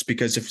works.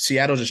 Because if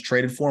Seattle just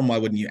traded for him, why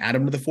wouldn't you add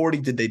him to the 40?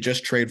 Did they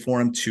just trade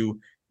for him to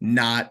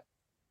not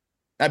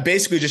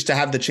basically just to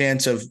have the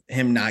chance of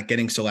him not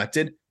getting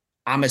selected?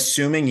 I'm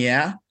assuming,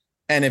 yeah.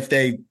 And if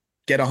they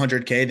get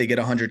 100K, they get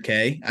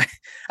 100K.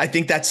 I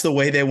think that's the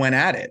way they went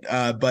at it.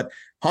 But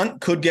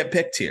Hunt could get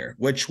picked here,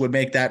 which would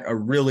make that a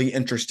really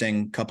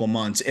interesting couple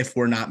months if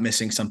we're not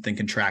missing something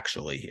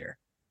contractually here.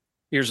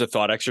 Here's a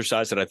thought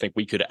exercise that I think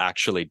we could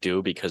actually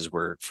do because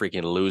we're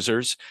freaking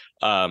losers.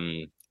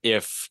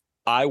 If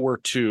I were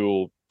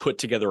to put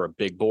together a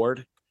big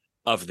board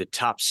of the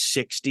top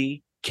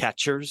 60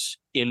 catchers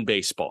in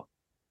baseball,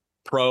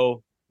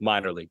 pro,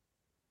 minor league,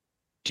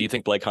 do you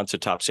think Blake Hunt's a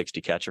top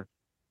 60 catcher?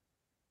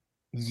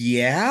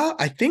 Yeah,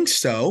 I think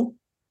so.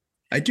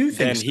 I do think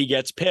then so. He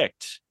gets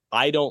picked.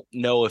 I don't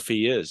know if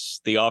he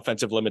is. The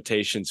offensive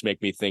limitations make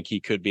me think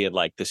he could be in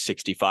the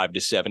 65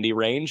 to 70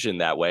 range,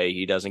 and that way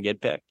he doesn't get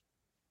picked.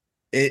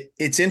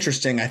 It's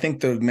interesting. I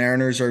think the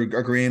Mariners are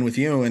agreeing with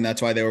you, and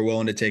that's why they were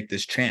willing to take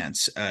this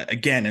chance.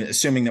 Again,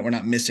 assuming that we're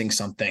not missing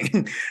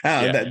something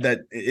that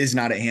is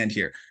not at hand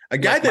here. A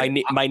guy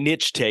that my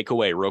niche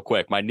takeaway, real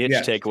quick. My niche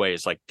takeaway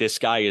is this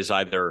guy is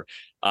either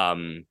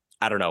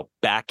I don't know,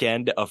 back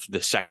end of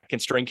the second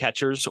string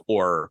catchers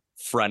or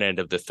front end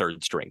of the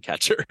third string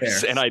catchers.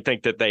 Fair. And I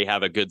think that they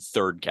have a good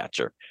third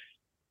catcher.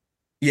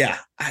 Yeah.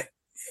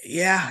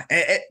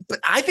 But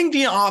I think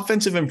the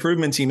offensive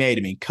improvements he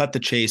made, cut the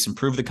chase,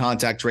 improve the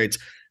contact rates,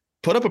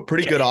 put up a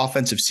pretty good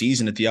offensive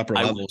season at the upper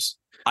levels.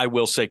 I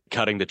will say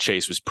cutting the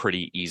chase was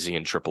pretty easy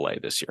in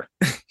AAA this year.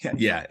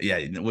 yeah,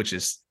 which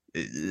is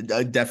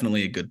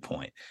definitely a good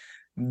point.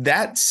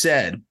 That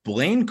said,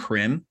 Blaine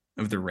Crim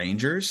of the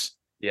Rangers.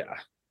 Yeah.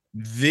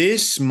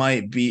 This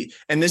might be,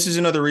 and this is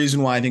another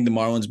reason why I think the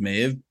Marlins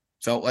may have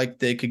felt like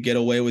they could get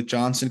away with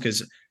Johnson,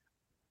 because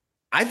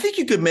I think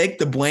you could make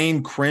the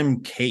Blaine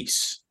Crim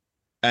case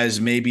as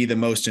maybe the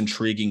most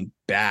intriguing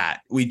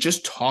bat. We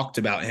just talked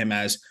about him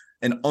as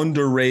an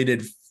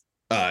underrated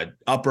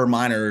upper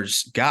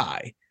minors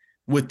guy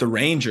with the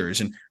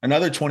Rangers and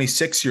another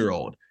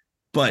 26-year-old,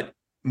 but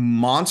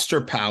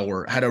monster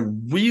power, had a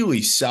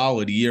really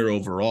solid year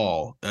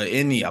overall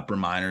in the upper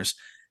minors.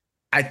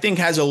 I think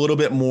has a little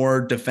bit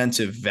more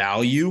defensive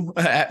value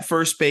at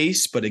first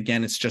base, but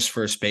again, it's just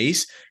first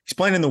base. He's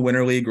playing in the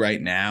Winter League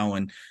right now.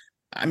 And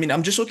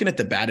I'm just looking at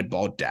the batted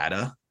ball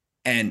data,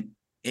 and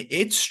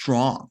it's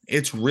strong.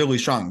 It's really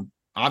strong.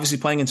 Obviously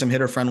playing in some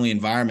hitter-friendly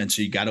environments,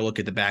 so you got to look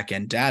at the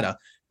back-end data.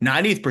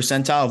 90th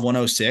percentile of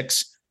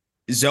 106,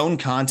 zone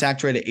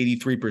contact rate at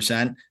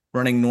 83%,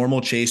 running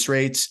normal chase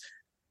rates.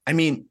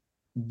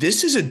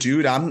 This is a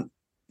dude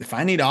if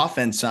I need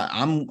offense,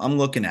 I'm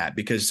looking at,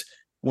 because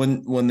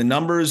when the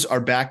numbers are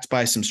backed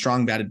by some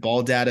strong batted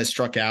ball data,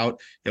 struck out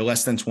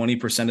less than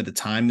 20% of the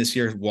time this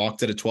year,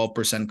 walked at a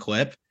 12%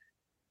 clip,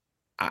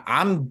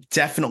 I'm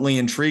definitely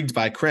intrigued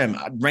by Crim.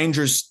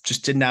 Rangers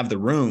just didn't have the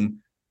room.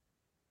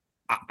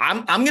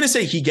 I'm going to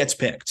say he gets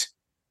picked.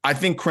 I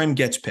think Crim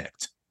gets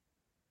picked.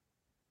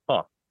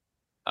 Huh.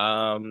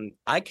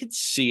 I could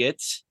see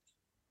it.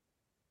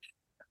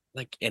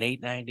 An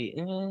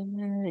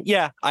 890.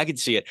 Yeah, I could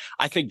see it.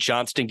 I think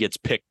Johnston gets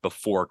picked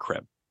before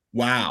Crim.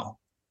 Wow.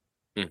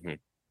 Mm-hmm.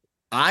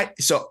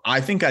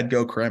 I think I'd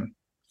go Crim.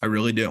 I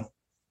really do.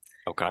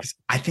 Okay.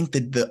 I think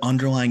that the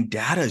underlying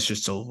data is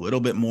just a little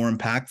bit more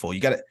impactful. You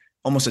got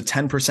almost a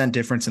 10%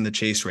 difference in the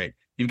chase rate.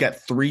 You've got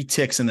 3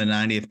 ticks in the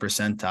 90th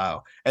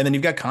percentile, and then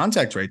you've got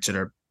contact rates that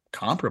are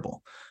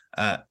comparable.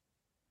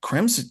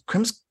 Crim's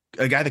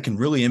a guy that can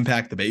really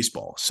impact the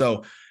baseball.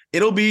 So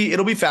it'll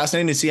be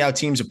fascinating to see how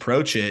teams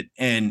approach it.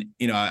 And,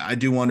 I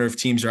do wonder if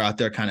teams are out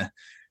there kind of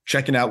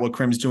checking out what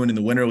Crim's doing in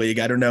the Winter League.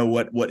 I don't know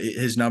what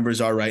his numbers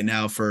are right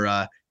now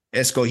for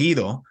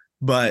Escogido,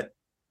 but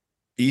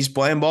he's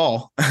playing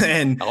ball.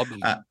 And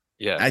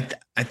Yeah.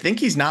 I think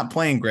he's not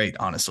playing great,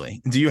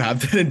 honestly. Do you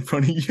have that in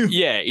front of you?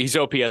 Yeah, he's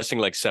OPSing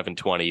like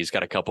 720. He's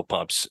got a couple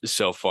pumps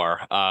so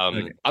far. Okay.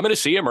 I'm going to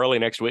see him early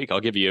next week.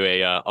 I'll give you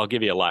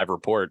a live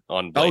report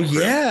on Blake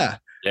Krim. Yeah.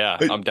 Yeah,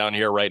 I'm down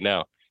here right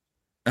now.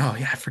 Oh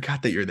yeah, I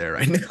forgot that you're there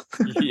right now.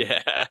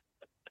 Yeah.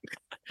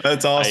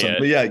 That's awesome.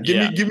 But yeah,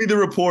 give me the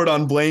report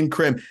on Blaine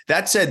Krim.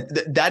 That said,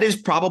 that is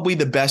probably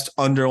the best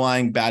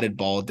underlying batted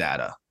ball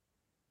data.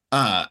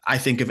 I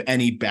think of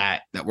any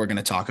bat that we're going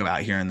to talk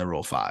about here in the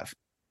Rule 5.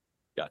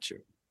 Got you.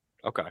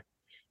 Okay.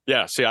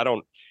 Yeah. See, I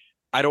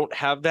don't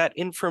have that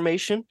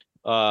information.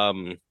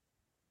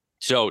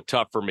 So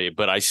tough for me,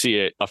 but I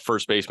see a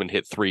first baseman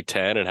hit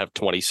 310 and have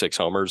 26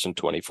 homers and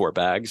 24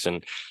 bags.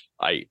 And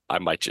I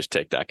might just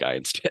take that guy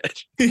instead.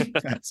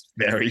 That's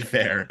very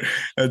fair.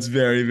 That's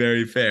very,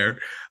 very fair.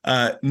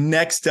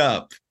 Next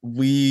up,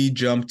 we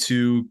jump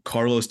to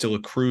Carlos De La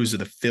Cruz of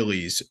the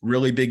Phillies.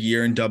 Really big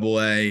year in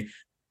Double-A.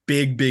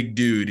 Big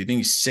dude. I think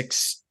he's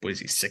 6'6",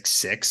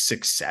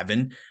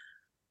 6'7".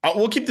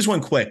 We'll keep this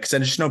one quick because I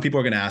just know people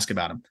are going to ask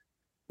about him.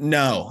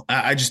 No,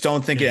 I just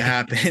don't think it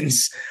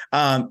happens.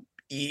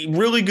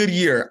 Really good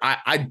year.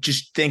 I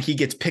just think he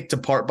gets picked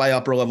apart by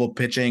upper level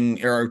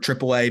pitching or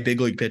AAA big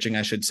league pitching,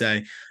 I should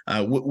say,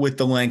 with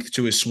the length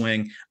to his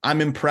swing.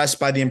 I'm impressed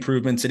by the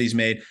improvements that he's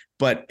made.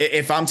 But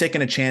if I'm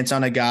taking a chance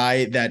on a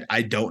guy that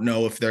I don't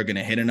know if they're going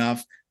to hit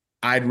enough,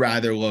 I'd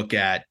rather look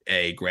at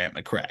a Grant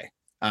McCray.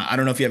 I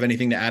don't know if you have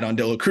anything to add on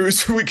De La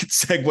Cruz. We could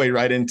segue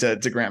right into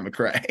Grant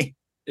McCray.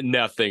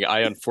 Nothing. I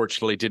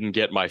unfortunately didn't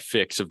get my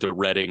fix of the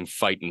Reading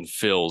fighting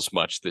Phils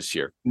much this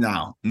year.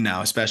 No,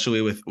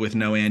 especially with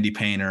no Andy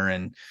Painter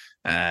and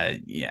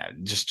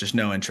just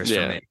no interest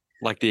from me.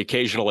 Like the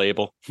occasional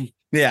Abel.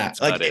 Yeah,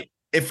 like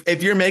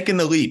if you're making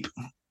the leap,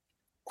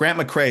 Grant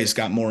McCray's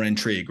got more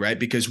intrigue, right?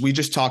 Because we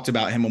just talked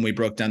about him when we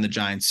broke down the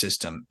Giants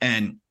system.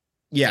 And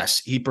yes,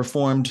 he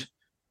performed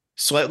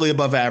slightly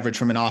above average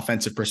from an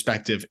offensive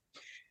perspective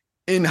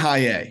in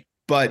high A,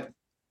 but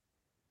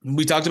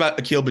we talked about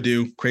Akil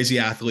Baddoo, crazy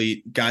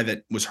athlete, guy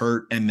that was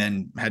hurt and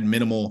then had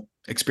minimal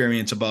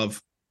experience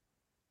above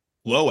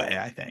low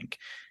A, I think.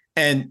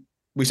 And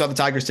we saw the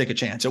Tigers take a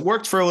chance. It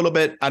worked for a little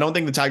bit. I don't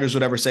think the Tigers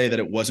would ever say that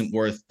it wasn't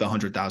worth the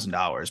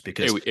 $100,000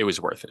 because it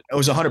was worth it. It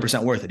was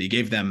 100% worth it. He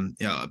gave them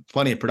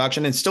plenty of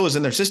production and still is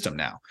in their system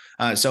now.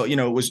 So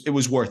it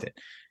was worth it.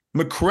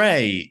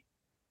 McCray,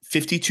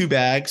 52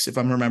 bags, if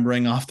I'm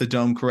remembering off the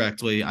dome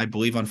correctly, I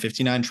believe on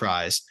 59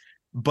 tries,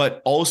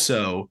 but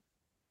also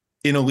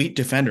an elite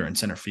defender in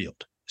center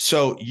field.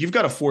 So you've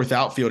got a fourth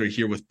outfielder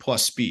here with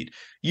plus speed.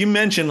 You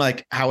mentioned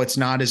like how it's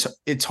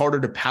harder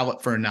to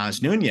pallet for a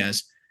Naz Nunez.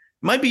 It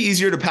might be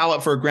easier to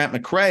pallet for a Grant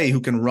McCray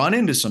who can run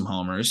into some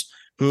homers,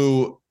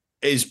 who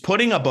is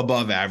putting up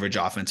above average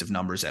offensive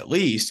numbers at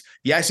least.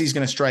 Yes, he's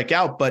going to strike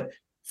out, but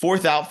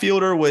fourth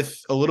outfielder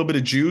with a little bit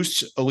of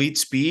juice, elite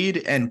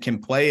speed, and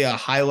can play a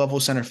high level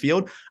center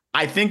field.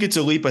 I think it's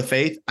a leap of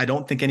faith. I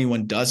don't think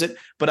anyone does it,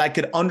 but I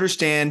could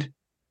understand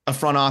a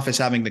front office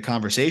having the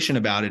conversation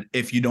about it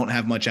if you don't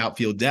have much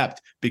outfield depth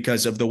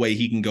because of the way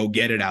he can go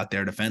get it out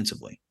there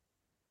defensively.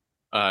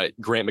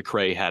 Grant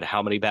McCray had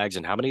how many bags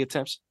and how many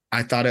attempts?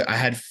 I thought I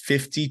had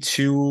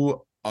 52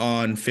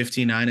 on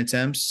 59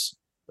 attempts.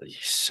 He's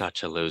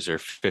such a loser.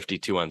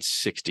 52 on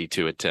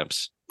 62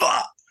 attempts. All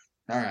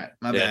right.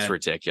 My bad. That's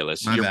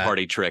ridiculous. My Your bad.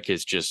 party trick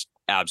is just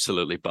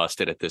absolutely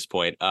busted at this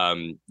point.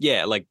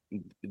 Like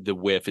the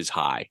whiff is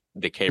high.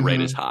 The K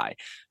rate is high.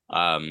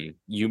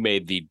 You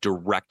made the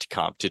direct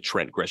comp to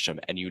Trent Grisham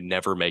and you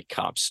never make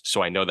comps.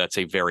 So I know that's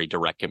a very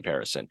direct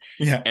comparison.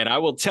 Yeah. And I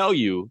will tell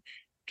you,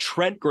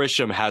 Trent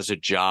Grisham has a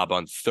job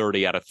on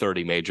 30 out of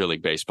 30 Major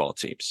League Baseball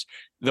teams.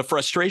 The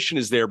frustration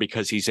is there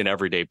because he's an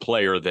everyday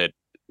player that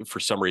for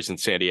some reason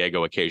San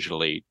Diego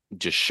occasionally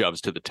just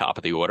shoves to the top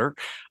of the order.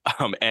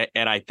 And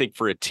I think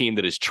for a team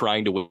that is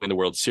trying to win the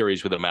World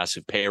Series with a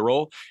massive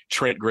payroll,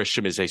 Trent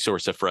Grisham is a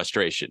source of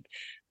frustration.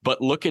 But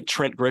look at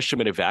Trent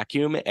Grisham in a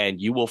vacuum, and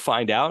you will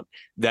find out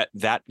that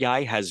that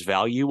guy has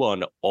value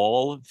on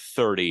all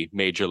 30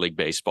 Major League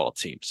Baseball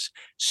teams.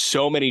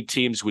 So many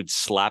teams would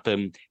slap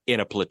him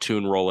in a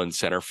platoon role in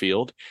center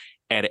field,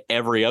 and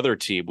every other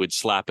team would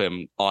slap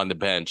him on the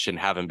bench and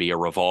have him be a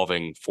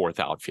revolving fourth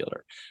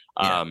outfielder.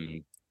 Yeah.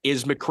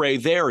 Is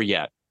McCray there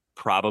yet?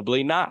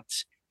 Probably not.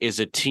 Is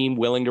a team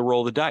willing to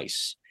roll the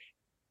dice?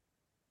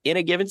 In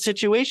a given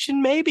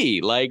situation, maybe.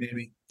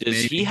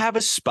 Does he have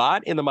a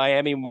spot in the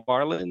Miami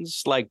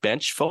Marlins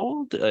bench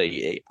fold?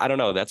 I don't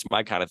know. That's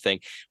my kind of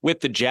thing.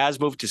 With the Jazz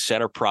move to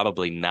center,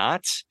 probably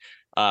not.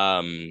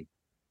 But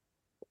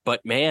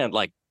man,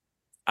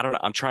 I don't know.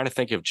 I'm trying to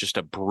think of just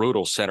a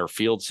brutal center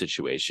field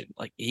situation.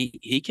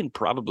 He can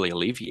probably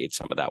alleviate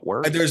some of that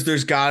work.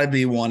 There's got to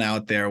be one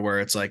out there where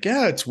it's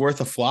it's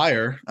worth a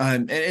flyer.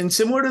 And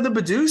similar to the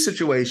Baddoo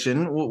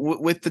situation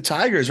with the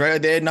Tigers,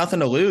 right? They had nothing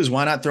to lose.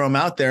 Why not throw him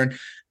out there? And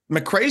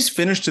McCray's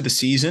finished to the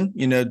season,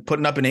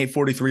 putting up an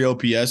 843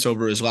 OPS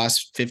over his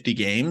last 50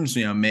 games,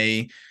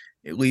 may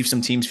leave some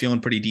teams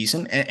feeling pretty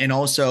decent. And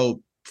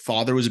also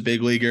father was a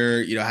big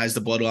leaguer, has the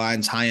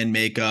bloodlines, high end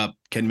makeup,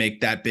 can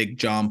make that big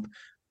jump.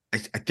 I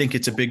think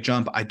it's a big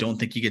jump. I don't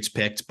think he gets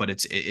picked, but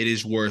it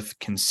is worth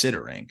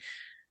considering.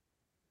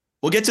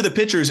 We'll get to the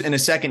pitchers in a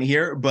second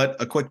here,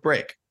 but a quick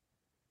break.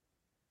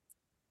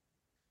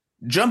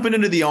 Jumping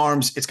into the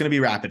arms, it's going to be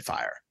rapid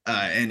fire.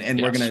 And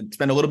yes, we're going to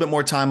spend a little bit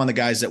more time on the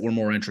guys that we're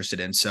more interested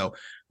in. So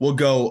we'll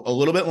go a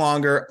little bit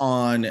longer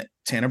on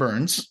Tanner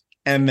Burns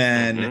and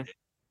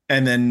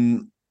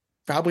then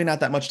probably not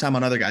that much time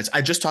on other guys.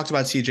 I just talked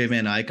about CJ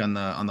Van Eyck on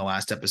the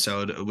last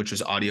episode, which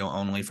was audio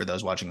only for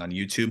those watching on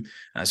YouTube.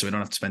 So we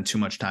don't have to spend too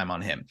much time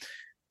on him.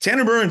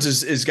 Tanner Burns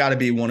is got to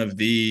be one of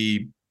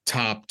the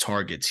top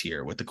targets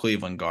here with the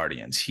Cleveland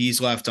Guardians.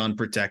 He's left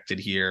unprotected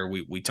here.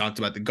 We talked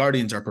about the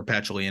Guardians are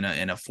perpetually in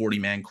a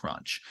 40-man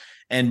crunch,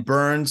 and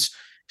Burns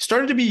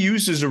started to be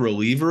used as a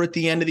reliever at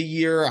the end of the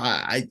year.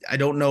 I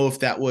don't know if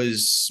that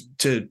was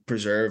to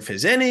preserve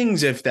his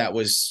innings, if that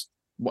was,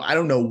 I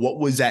don't know what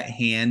was at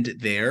hand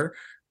there,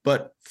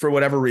 but for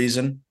whatever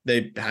reason,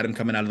 they had him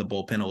coming out of the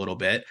bullpen a little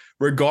bit.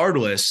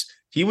 Regardless,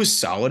 he was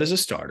solid as a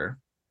starter.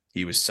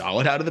 He was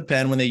solid out of the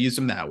pen when they used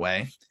him that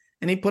way.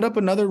 And he put up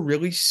another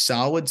really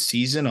solid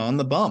season on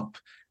the bump.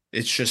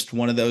 It's just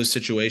one of those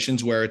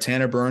situations where a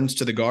Tanner Burns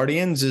to the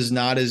Guardians is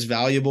not as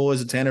valuable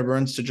as a Tanner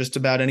Burns to just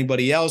about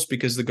anybody else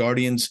because the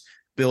Guardians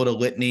build a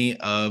litany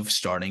of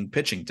starting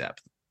pitching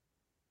depth.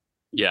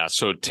 Yeah,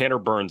 so Tanner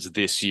Burns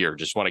this year,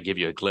 just want to give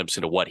you a glimpse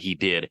into what he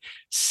did.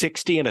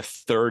 60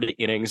 1/3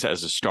 innings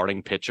as a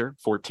starting pitcher,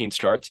 14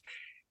 starts.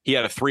 He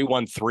had a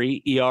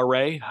 3.13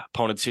 ERA.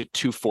 Opponents hit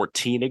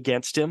 214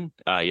 against him.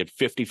 He had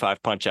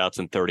 55 punch-outs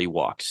and 30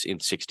 walks in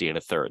 60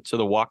 1/3. So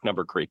the walk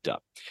number creeped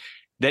up.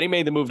 Then he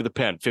made the move to the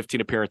pen, 15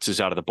 appearances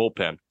out of the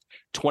bullpen,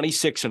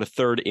 26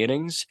 1/3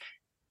 innings,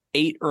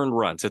 8 earned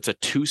runs. That's a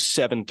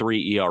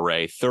 2.73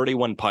 ERA,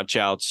 31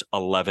 punch-outs,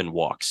 11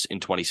 walks in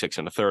 26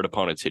 1/3.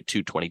 Opponents hit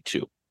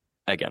 222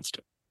 against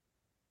him.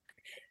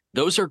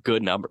 Those are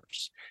good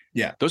numbers.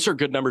 Yeah. Those are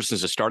good numbers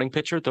as a starting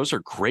pitcher. Those are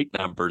great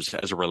numbers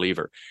as a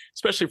reliever,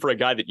 especially for a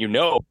guy that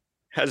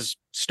has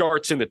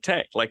starts in the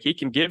tank. Like he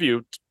can give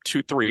you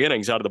 2-3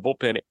 innings out of the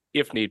bullpen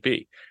if need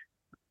be.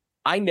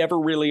 I never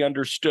really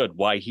understood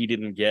why he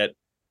didn't get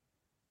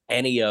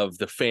any of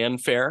the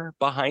fanfare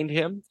behind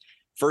him.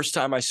 First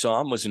time I saw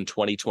him was in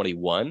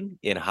 2021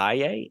 in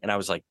High A, and I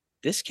was like,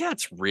 this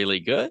cat's really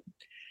good.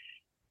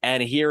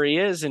 And here he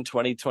is in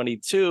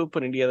 2022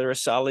 putting together a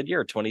solid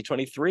year.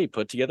 2023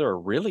 put together a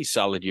really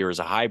solid year as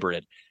a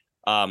hybrid.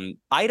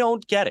 I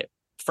don't get it,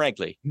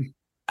 frankly.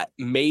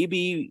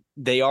 Maybe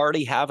they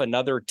already have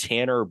another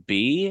Tanner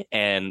B,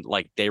 and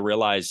like they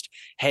realized,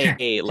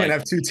 hey, like can't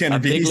have two Tanner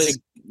Bs.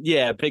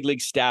 Big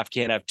league staff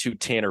can't have two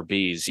Tanner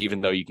Bs, even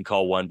though you can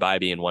call one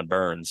Bibee and one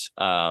Burns.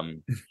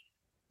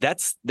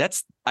 That's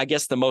I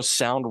guess the most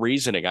sound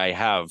reasoning I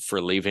have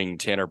for leaving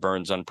Tanner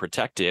Burns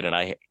unprotected, and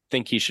I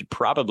think he should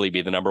probably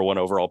be the number 1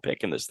 overall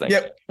pick in this thing.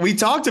 Yeah, we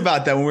talked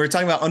about that when we were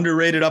talking about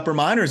underrated upper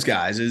minors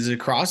guys. There's a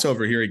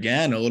crossover here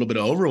again, a little bit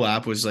of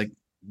overlap. Was like,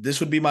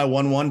 this would be my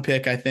 1-1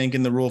 pick, I think,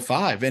 in the Rule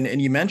 5.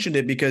 And you mentioned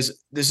it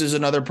because this is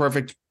another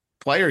perfect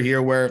player here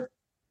where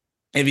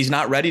if he's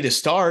not ready to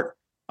start,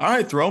 all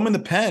right, throw him in the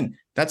pen.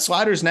 That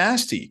slider's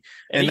nasty.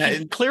 And he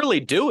can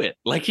clearly do it.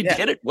 Like he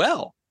did it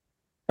well.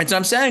 And so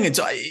I'm saying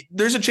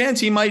there's a chance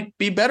he might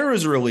be better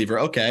as a reliever.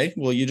 Okay,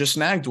 well, you just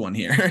snagged one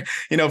here,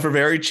 for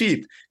very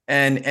cheap.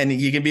 And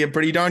he can be a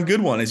pretty darn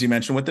good one, as you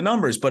mentioned, with the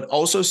numbers, but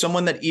also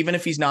someone that even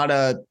if he's not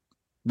a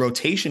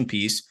rotation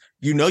piece,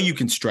 you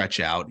can stretch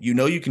out,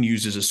 you can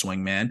use as a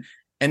swing man.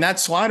 And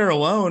that slider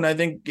alone, I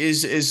think,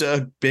 is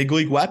a big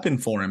league weapon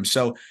for him.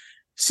 So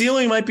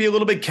ceiling might be a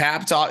little bit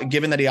capped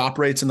given that he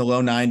operates in the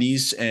low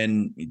 90s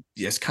and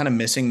is kind of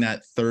missing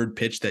that third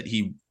pitch that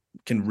he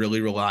can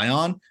really rely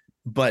on.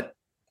 But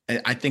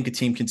I think a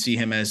team can see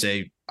him as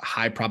a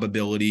high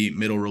probability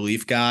middle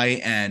relief guy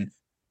and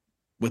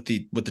with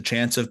the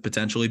chance of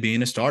potentially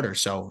being a starter.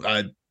 So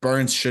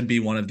Burns should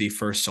be one of the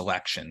first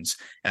selections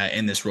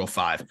in this Rule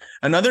 5.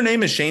 Another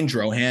name is Shane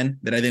Drohan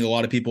that I think a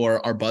lot of people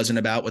are buzzing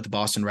about with the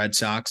Boston Red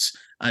Sox,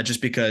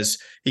 just because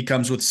he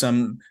comes with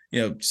some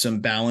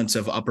balance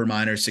of upper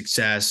minor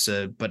success,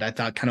 but I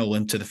thought kind of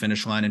limped to the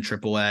finish line in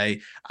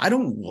AAA. I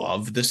don't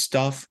love the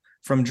stuff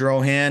from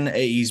Drohan.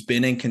 He's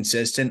been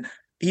inconsistent.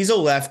 He's a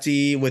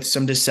lefty with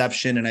some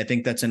deception, and I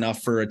think that's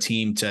enough for a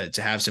team to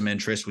have some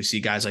interest. We see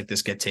guys like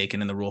this get taken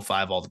in the Rule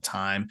 5 all the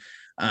time.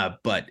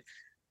 But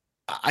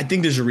I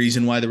think there's a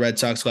reason why the Red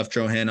Sox left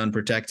Drohan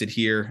unprotected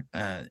here.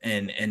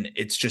 And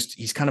it's just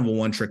he's kind of a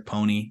one-trick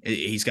pony.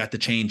 He's got the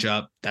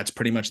changeup. That's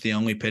pretty much the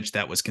only pitch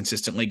that was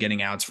consistently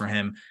getting outs for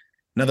him.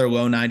 Another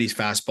low 90s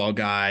fastball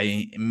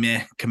guy,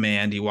 meh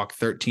command. He walked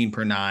 13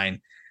 per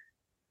 9.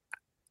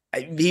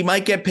 He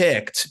might get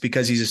picked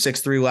because he's a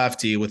 6'3"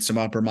 lefty with some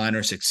upper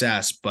minor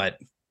success, but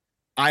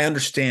I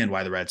understand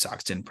why the Red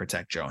Sox didn't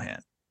protect Drohan.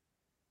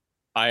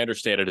 I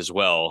understand it as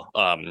well.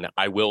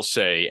 I will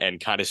say, and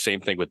kind of same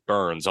thing with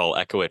Burns, I'll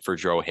echo it for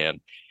Drohan.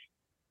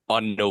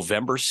 On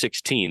November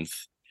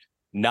 16th,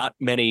 not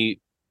many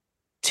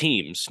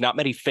teams, not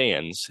many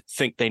fans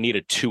think they need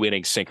a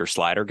 2-inning sinker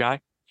slider guy.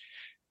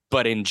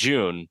 But in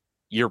June,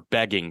 you're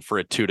begging for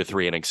a 2 to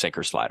 3 inning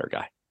sinker slider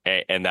guy.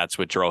 And that's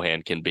what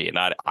Drohan can be. And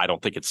I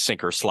don't think it's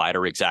sinker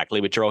slider exactly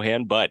with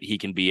Drohan, but he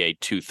can be a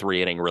 2-3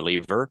 inning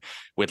reliever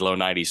with low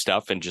 90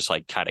 stuff and just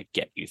like kind of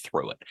get you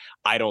through it.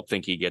 I don't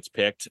think he gets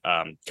picked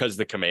because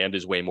the command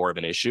is way more of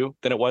an issue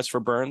than it was for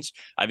Burns.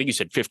 I think you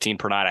said 15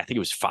 per nine. I think it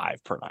was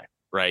 5 per nine,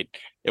 right?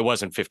 It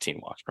wasn't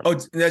 15 walks per nine.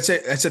 Oh, that's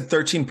it. That's a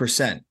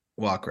 13%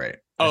 walk rate.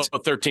 Oh,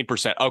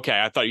 13%. Okay.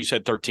 I thought you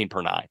said 13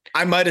 per nine.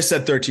 I might have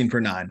said 13 per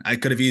nine. I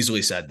could have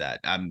easily said that.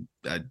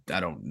 I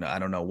don't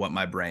know what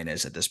my brain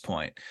is at this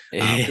point.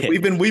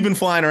 We've been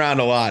flying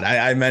around a lot.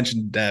 I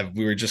mentioned that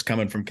we were just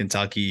coming from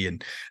Kentucky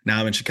and now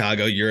I'm in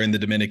Chicago. You're in the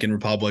Dominican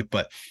Republic,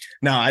 but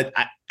no,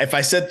 if I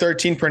said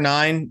 13 per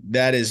nine,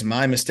 that is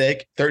my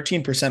mistake.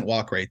 13%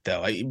 walk rate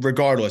though.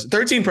 Regardless,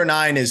 13 per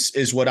nine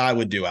is what I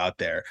would do out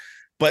there.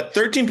 But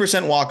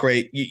 13% walk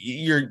rate,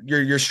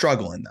 you're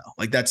struggling though.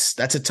 Like that's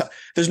a tough.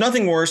 There's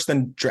nothing worse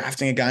than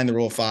drafting a guy in the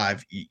Rule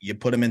 5. You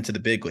put him into the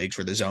big leagues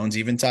where the zone's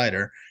even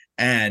tighter,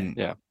 and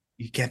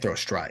you can't throw a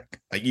strike.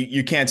 Like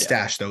you can't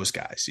stash those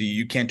guys.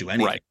 You can't do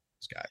anything. Right.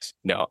 With those guys.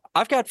 No,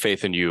 I've got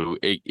faith in you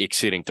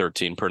exceeding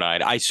 13 per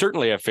nine. I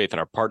certainly have faith in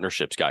our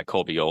partnerships guy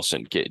Colby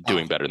Olson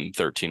doing better than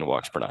 13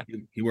 walks per nine.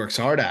 He works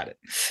hard at it.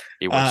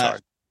 He works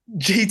hard.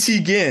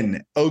 JT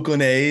Ginn,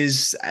 Oakland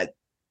A's.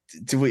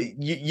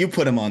 You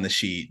put him on the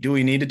sheet. Do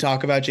we need to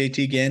talk about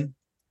JT Ginn?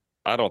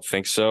 I don't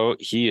think so.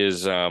 He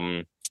is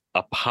a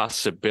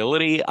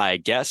possibility, I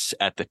guess,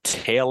 at the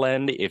tail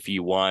end if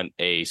you want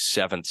a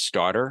 7th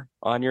starter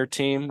on your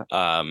team.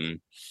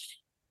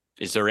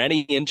 Is there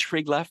any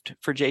intrigue left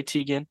for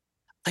JT Ginn?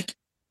 Like,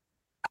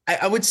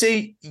 I would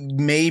say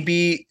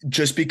maybe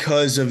just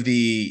because of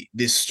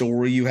this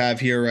story you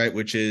have here, right?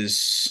 Which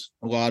is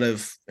a lot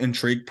of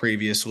intrigue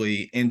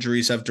previously.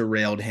 Injuries have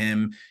derailed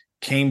him.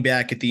 Came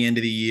back at the end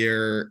of the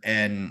year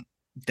and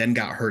then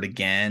got hurt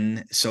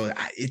again. So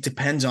it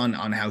depends on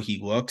how he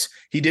looks.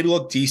 He did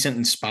look decent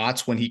in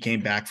spots when he came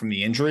back from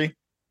the injury.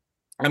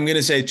 I'm going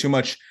to say too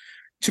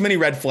many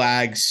red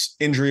flags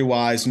injury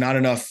wise, not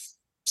enough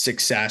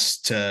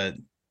success to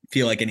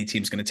feel like any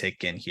team's going to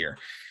take Ginn here.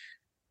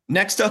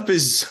 Next up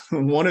is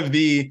one of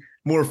the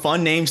more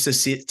fun names to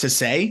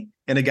say,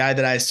 and a guy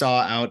that I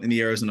saw out in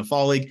the Arizona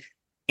Fall League,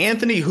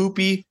 Anthony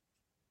Hoopy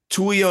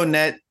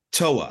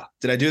Tuionetoa.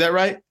 Did I do that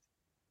right?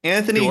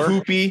 Anthony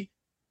Hoopy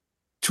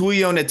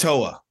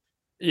Tuionetoa.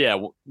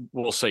 Yeah,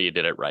 we'll say you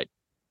did it right.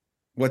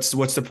 What is it,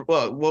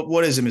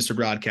 Mr.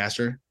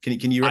 Broadcaster?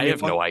 Can you? I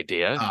have no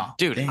idea,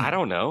 dude. Dang. I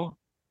don't know.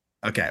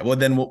 Okay, well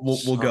then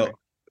we'll go.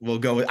 We'll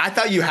go with. I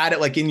thought you had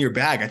it like in your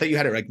bag. I thought you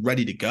had it like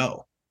ready to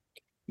go.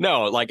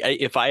 No, like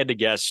if I had to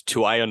guess,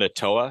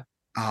 Tuionetoa.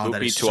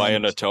 Hoopy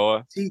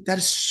Tuionetoa. See, that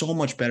is so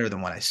much better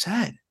than what I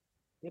said.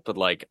 Yeah, but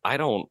like I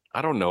don't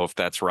know if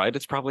that's right.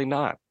 It's probably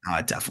not. Oh,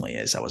 it definitely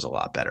is. That was a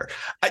lot better.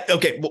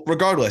 Well,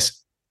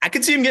 regardless, I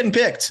could see him getting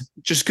picked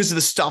just because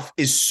the stuff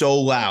is so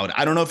loud.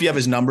 I don't know if you have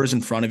his numbers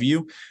in front of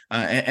you,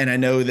 and I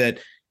know that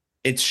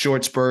it's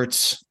short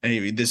spurts.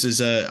 This is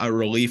a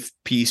relief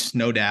piece,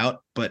 no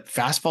doubt. But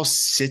fastball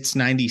sits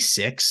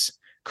 96,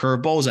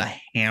 curveball is a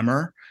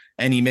hammer,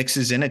 and he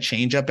mixes in a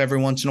changeup every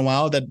once in a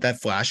while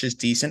that flashes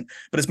decent.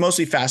 But it's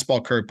mostly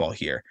fastball, curveball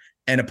here.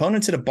 And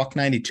opponents hit a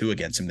 $192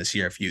 against him this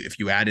year if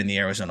you add in the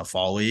Arizona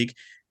Fall League.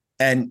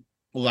 And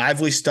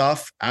lively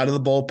stuff out of the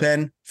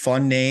bullpen,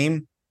 fun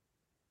name.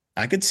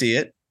 I could see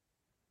it.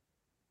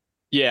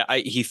 Yeah,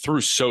 he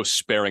threw so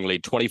sparingly,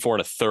 24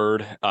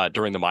 1/3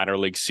 during the minor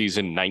league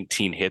season,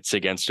 19 hits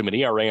against him, an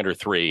ERA under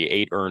 3,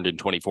 8 earned in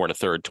 24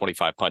 1/3,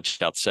 25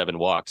 punched out, 7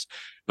 walks.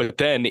 But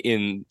then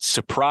in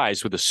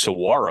surprise with the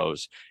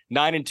Saguaros,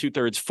 9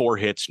 2/3, 4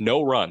 hits,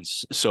 no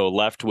runs. So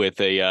left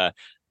with a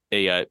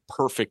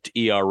perfect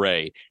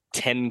ERA,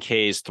 10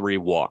 Ks, 3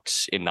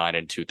 walks in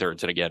 9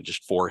 2/3. And again,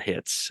 just 4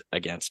 hits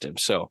against him.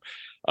 So,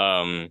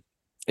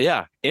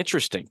 yeah,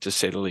 interesting to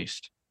say the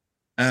least.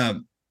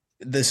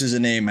 This is a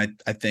name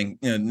I think,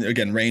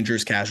 again,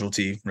 Rangers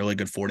casualty, really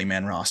good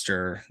 40-man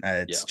roster.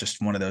 It's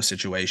just one of those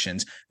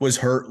situations. Was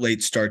hurt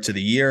late start to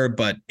the year,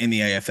 but in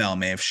the AFL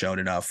may have shown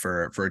enough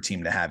for a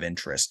team to have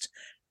interest.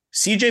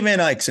 CJ Van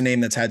Eyck's a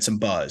name that's had some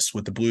buzz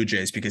with the Blue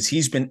Jays because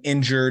he's been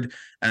injured,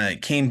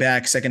 came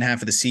back second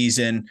half of the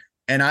season,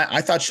 and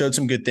I thought showed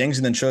some good things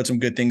and then showed some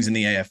good things in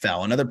the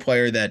AFL. Another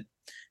player that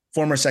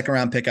former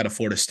second-round pick out of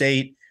Florida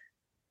State,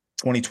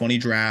 2020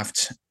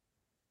 draft,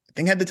 I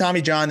think had the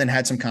Tommy John, then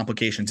had some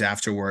complications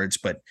afterwards,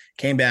 but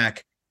came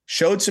back,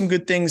 showed some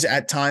good things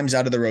at times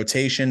out of the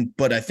rotation.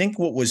 But I think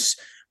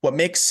what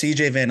makes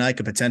CJ Van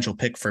Eyck a potential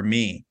pick for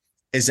me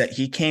is that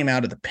he came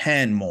out of the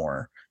pen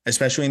more,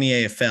 especially in the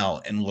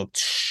AFL, and looked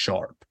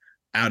sharp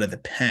out of the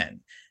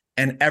pen.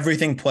 And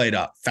everything played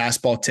up.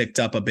 Fastball ticked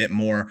up a bit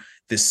more.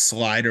 This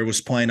slider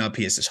was playing up.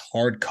 He has this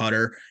hard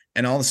cutter.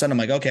 And all of a sudden I'm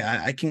like, okay,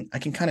 I can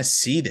kind of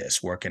see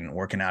this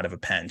working out of a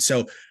pen.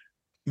 So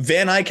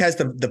Van Eyck has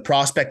the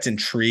prospect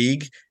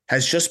intrigue,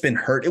 has just been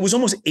hurt. It was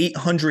almost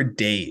 800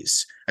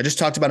 days. I just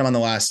talked about him on the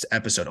last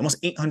episode, almost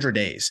 800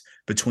 days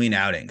between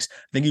outings. I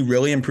think he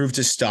really improved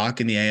his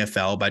stock in the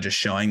AFL by just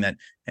showing that,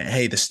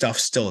 hey, the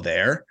stuff's still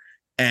there.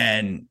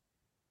 And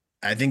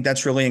I think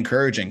that's really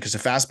encouraging because the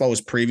fastball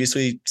was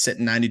previously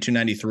sitting 92,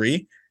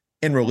 93.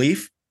 In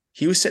relief,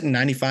 he was sitting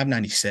 95,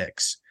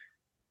 96.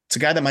 It's a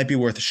guy that might be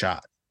worth a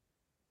shot.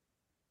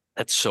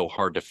 That's so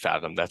hard to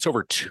fathom. That's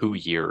over 2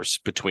 years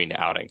between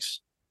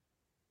outings.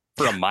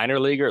 For a minor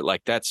leaguer,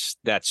 like that's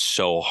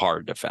so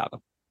hard to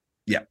fathom.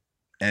 Yeah.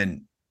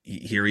 And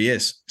here he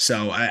is.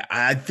 So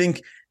I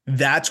think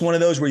that's one of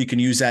those where you can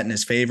use that in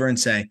his favor and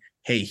say,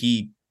 hey,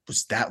 he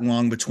was that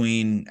long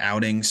between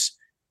outings.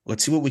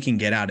 Let's see what we can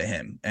get out of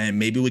him. And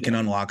maybe we can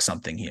unlock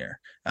something here.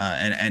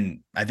 And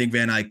I think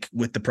Van Eyck,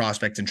 with the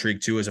prospect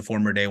intrigue too, as a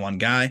former day one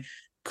guy,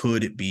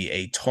 could be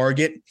a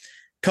target.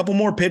 Couple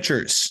more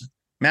pitchers.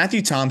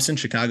 Matthew Thompson,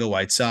 Chicago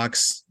White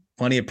Sox,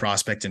 plenty of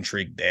prospect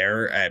intrigue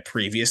there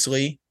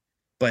previously.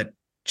 But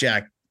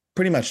Jack,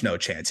 pretty much no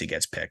chance he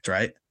gets picked,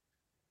 right?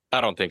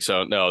 I don't think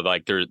so. No,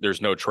 like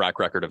there's no track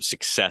record of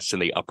success in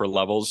the upper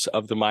levels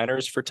of the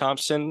minors for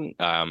Thompson.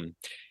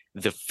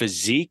 The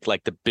physique,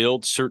 like the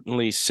build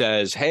certainly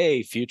says,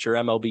 hey, future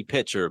MLB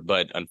pitcher,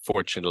 but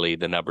unfortunately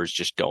the numbers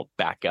just don't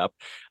back up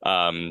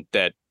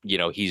that,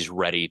 he's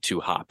ready to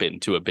hop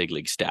into a big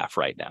league staff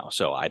right now.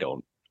 So I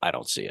don't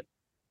see it.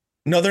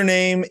 Another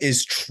name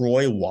is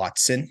Troy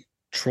Watson.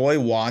 Troy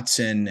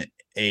Watson,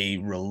 a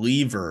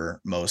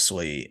reliever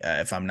mostly,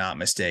 if I'm not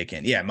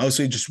mistaken. Yeah,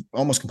 mostly just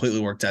almost completely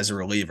worked as a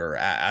reliever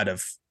out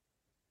of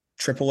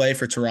AAA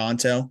for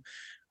Toronto.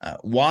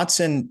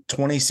 Watson,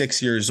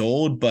 26 years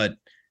old, but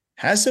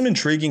has some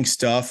intriguing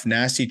stuff.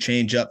 Nasty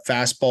changeup,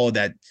 fastball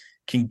that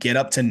can get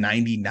up to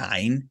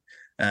 99,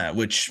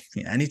 which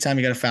anytime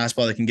you got a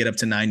fastball that can get up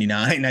to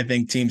 99, I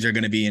think teams are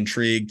going to be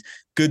intrigued.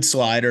 Good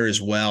slider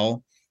as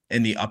well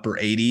in the upper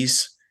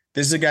 80s.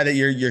 This is a guy that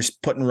you're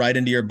putting right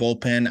into your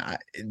bullpen.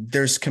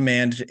 There's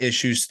command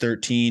issues,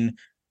 13%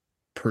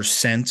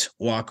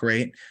 walk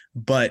rate,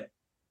 but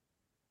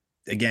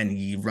again,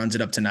 he runs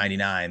it up to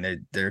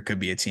 99. There could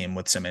be a team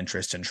with some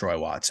interest in Troy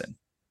Watson.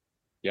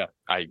 Yeah,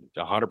 I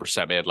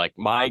 100%, man. Like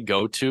my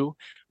go-to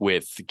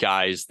with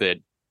guys that,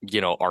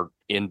 are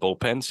in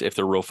bullpens, if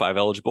they're Rule 5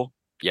 eligible,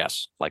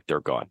 yes, like they're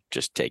gone.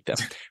 Just take them.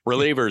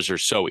 Relievers are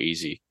so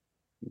easy.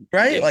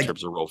 Right, in like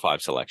terms of Rule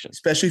 5 selection,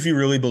 especially if you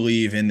really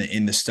believe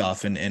in the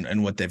stuff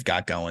and what they've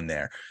got going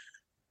there.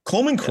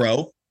 Coleman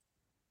Crowe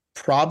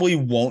probably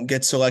won't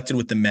get selected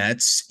with the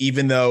Mets,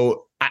 even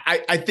though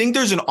I think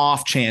there's an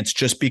off chance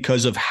just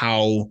because of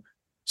how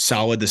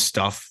solid the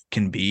stuff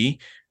can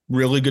be.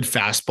 Really good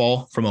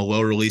fastball from a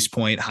low release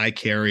point, high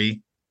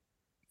carry,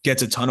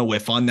 gets a ton of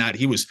whiff on that.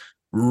 He was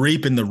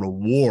reaping the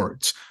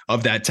rewards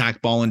of that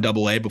tack ball in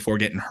AA before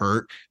getting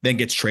hurt, then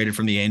gets traded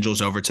from the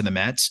Angels over to the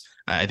Mets.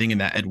 I think in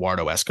that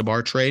Eduardo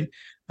Escobar trade,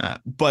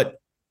 but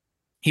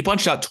he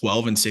punched out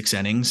 12 in 6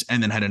 innings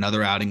and then had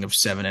another outing of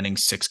 7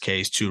 innings, 6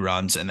 Ks, 2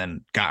 runs, and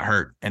then got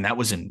hurt. And that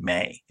was in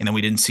May. And then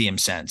we didn't see him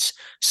since.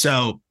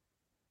 So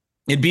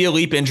it'd be a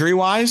leap injury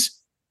wise,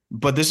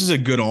 but this is a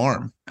good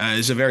arm.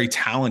 It's a very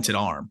talented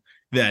arm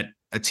that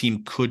a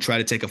team could try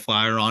to take a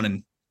flyer on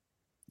and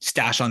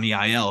stash on the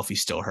IL if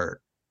he's still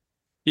hurt.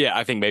 Yeah,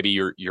 I think maybe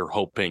you're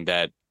hoping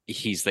that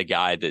he's the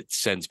guy that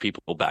sends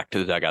people back to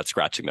the dugout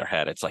scratching their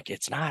head. It's like,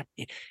 it's not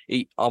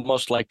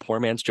almost like poor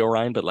man's Joe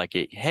Ryan, but like,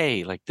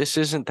 hey, like this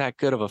isn't that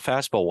good of a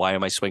fastball. Why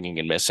am I swinging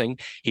and missing?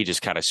 He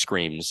just kind of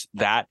screams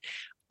that.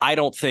 I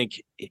don't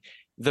think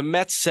the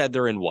Mets said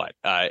they're in what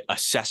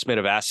assessment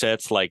of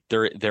assets. Like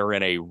they're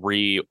in a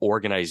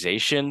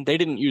reorganization. They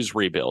didn't use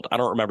rebuild. I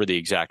don't remember the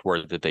exact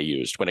word that they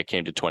used when it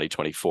came to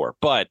 2024,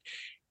 but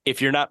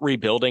if you're not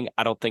rebuilding,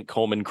 I don't think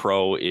Coleman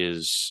Crowe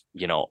is,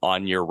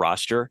 on your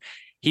roster.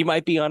 He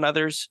might be on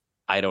others.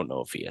 I don't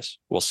know if he is.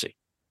 We'll see.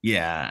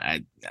 Yeah,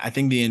 I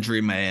think the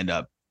injury may end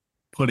up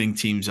putting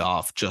teams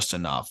off just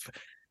enough.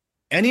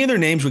 Any other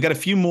names? We got a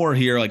few more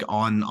here, like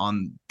on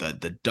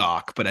the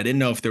dock, but I didn't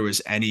know if there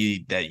was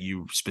any that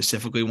you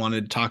specifically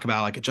wanted to talk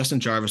about, like Justin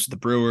Jarvis with the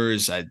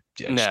Brewers. I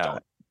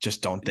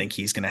just don't think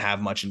he's going to have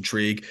much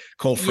intrigue.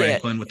 Cole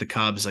Franklin with the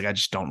Cubs, like I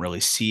just don't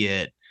really see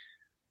it.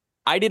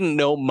 I didn't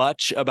know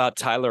much about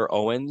Tyler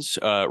Owens,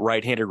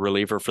 right-handed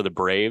reliever for the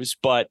Braves,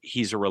 but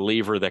he's a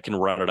reliever that can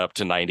run it up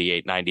to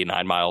 98,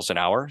 99 miles an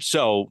hour.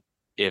 So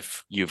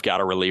if you've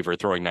got a reliever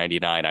throwing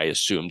 99, I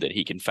assume that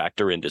he can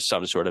factor into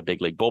some sort of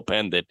big league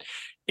bullpen that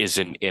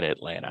isn't in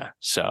Atlanta.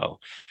 So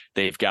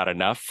they've got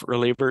enough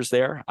relievers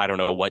there. I don't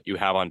know what you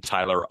have on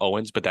Tyler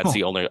Owens, but that's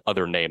the only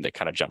other name that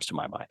kind of jumps to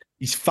my mind.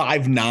 He's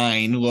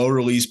 5'9", low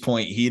release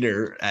point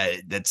heater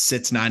that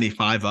sits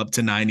 95 up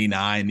to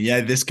 99.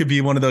 Yeah, this could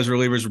be one of those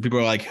relievers where people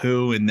are like,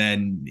 who? And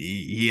then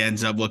he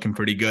ends up looking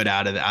pretty good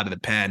out of the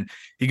pen.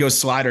 He goes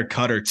slider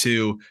cutter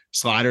too.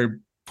 Slider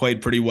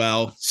played pretty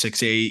well,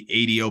 6'8",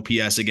 80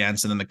 OPS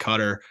against, and then the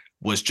cutter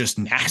was just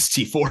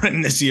nasty for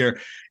him this year.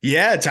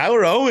 Yeah,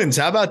 Tyler Owens,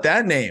 how about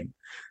that name?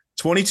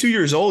 22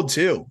 years old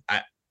too.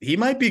 He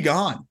might be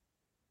gone.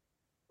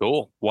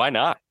 Cool. Why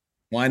not?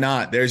 Why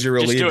not? There's your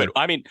reliever. Just do it.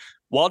 I mean,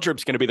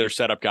 Waldrop's going to be their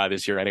setup guy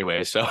this year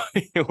anyway, so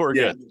we're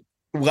good.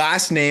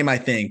 Last name, I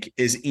think,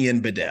 is Ian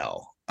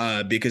Bedell,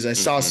 because I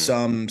saw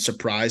some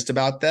surprised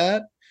about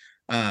that.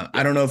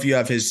 I don't know if you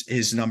have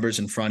his numbers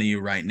in front of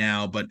you right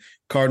now, but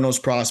Cardinals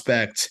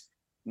prospect,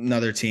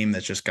 another team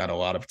that's just got a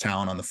lot of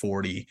talent on the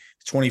 40,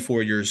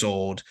 24 years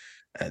old.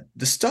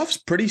 The stuff's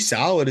pretty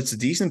solid. It's a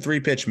decent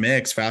 3-pitch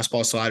mix,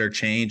 fastball, slider,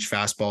 change.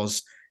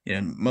 Fastballs,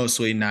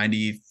 mostly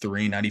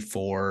 93,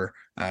 94,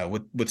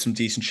 with some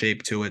decent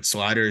shape to it.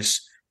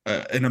 Sliders,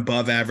 an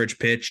above average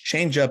pitch.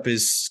 Changeup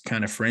is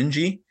kind of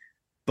fringy,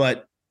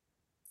 but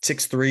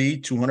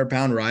 6'3",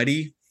 200-pound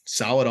righty,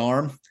 solid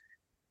arm.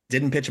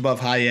 Didn't pitch above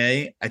high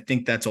A. I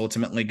think that's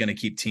ultimately going to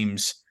keep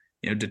teams,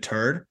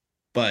 deterred.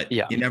 But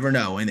you never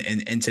know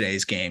in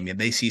today's game. If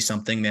they see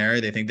something there,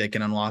 they think they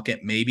can unlock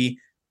it. Maybe.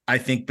 I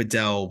think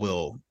Bedell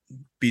will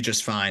be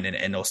just fine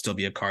and he'll still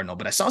be a Cardinal.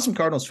 But I saw some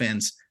Cardinals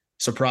fans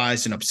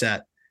surprised and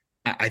upset.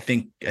 I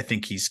think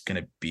he's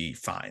going to be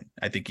fine.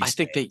 I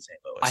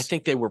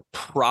think they were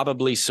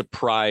probably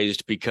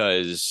surprised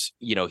because,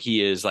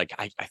 he is like,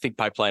 I think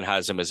Pipeline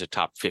has him as a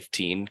top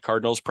 15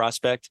 Cardinals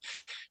prospect.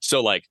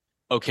 So like,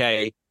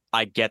 okay,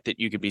 I get that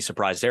you could be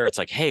surprised there. It's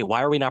like, hey,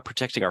 why are we not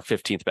protecting our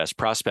 15th best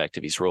prospect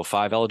if he's Rule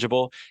 5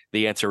 eligible?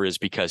 The answer is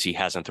because he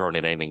hasn't thrown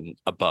in anything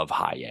above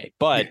high A.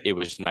 But it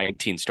was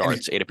 19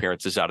 starts, 8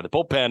 appearances out of the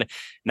bullpen,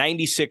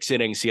 96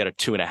 innings. He had a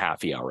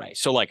 2.5 ERA.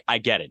 So like, I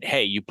get it.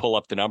 Hey, you pull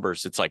up the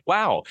numbers. It's like,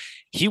 wow,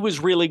 he was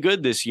really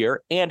good this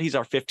year and he's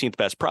our 15th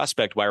best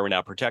prospect. Why are we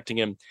not protecting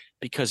him?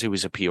 Because he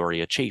was a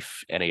Peoria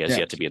Chief and he has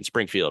yet to be in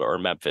Springfield or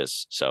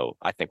Memphis. So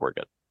I think we're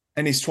good.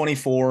 And he's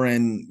 24,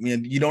 and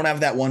you don't have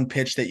that one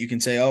pitch that you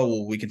can say, oh,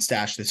 well, we can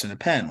stash this in a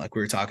pen, like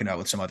we were talking about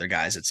with some other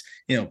guys. It's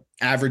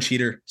average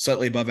heater,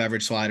 slightly above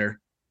average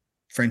slider,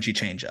 fringy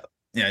changeup.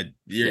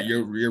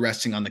 You're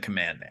resting on the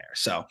command there.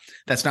 So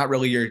that's not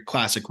really your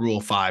classic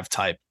Rule 5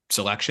 type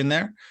selection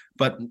there.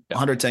 But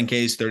 110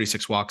 Ks,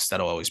 36 walks,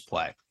 that'll always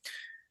play.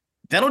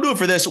 That'll do it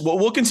for this.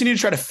 We'll continue to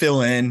try to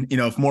fill in,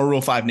 if more Rule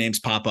 5 names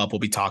pop up, we'll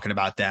be talking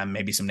about them,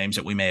 maybe some names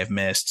that we may have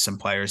missed, some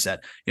players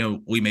that,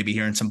 we may be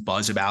hearing some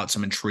buzz about,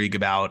 some intrigue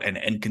about,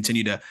 and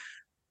continue to,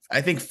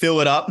 I think,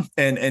 fill it up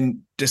and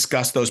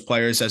discuss those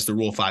players as the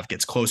Rule 5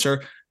 gets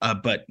closer.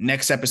 But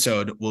next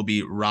episode will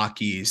be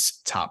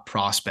Rocky's top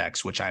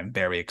prospects, which I'm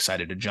very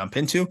excited to jump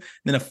into. And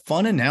then a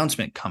fun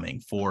announcement coming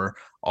for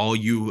all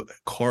you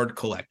card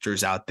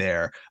collectors out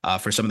there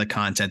for some of the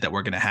content that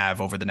we're going to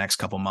have over the next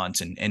couple months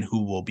and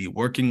who we'll be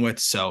working with.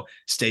 So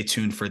stay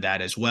tuned for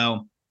that as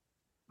well.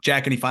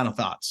 Jack, any final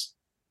thoughts?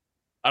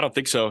 I don't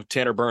think so.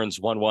 Tanner Burns,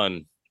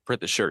 1-1, print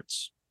the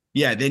shirts.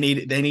 Yeah, they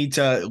need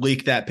to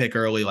leak that pick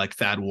early like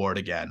Thad Ward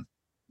again.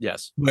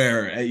 Yes.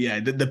 Where,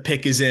 the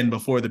pick is in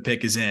before the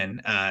pick is in.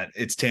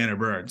 It's Tanner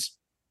Burns.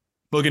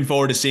 Looking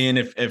forward to seeing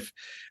if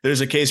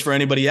there's a case for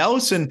anybody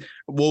else. And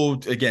we'll,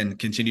 again,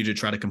 continue to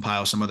try to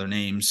compile some other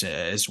names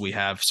as we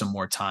have some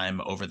more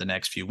time over the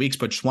next few weeks.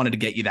 But just wanted to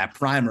get you that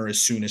primer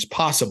as soon as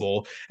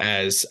possible,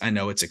 as I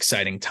know it's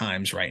exciting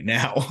times right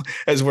now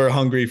as we're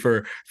hungry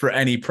for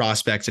any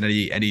prospects and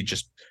any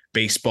just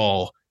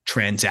baseball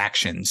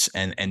transactions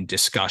and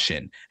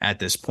discussion at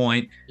this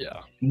point.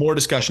 More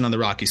discussion on the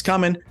Rockies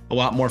coming, a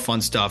lot more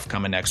fun stuff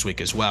coming next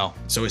week as well.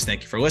 So always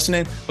thank you for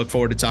listening. Look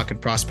forward to talking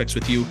prospects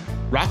with you,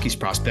 Rockies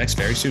prospects,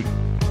 very soon.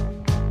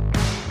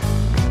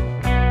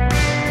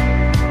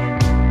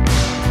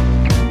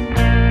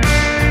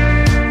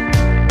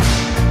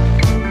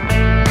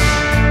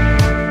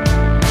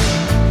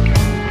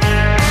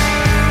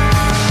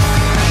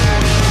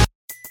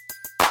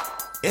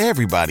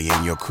 Everybody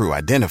in your crew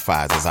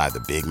identifies as either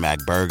Big Mac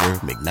Burger,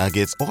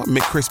 McNuggets, or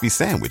McCrispy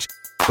Sandwich.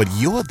 But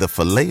you're the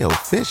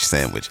Filet-O-Fish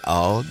Sandwich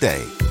all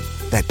day.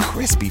 That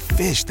crispy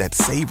fish, that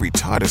savory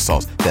tartar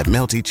sauce, that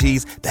melty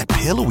cheese, that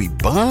pillowy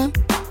bun.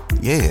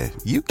 Yeah,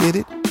 you get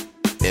it.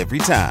 Every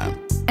time.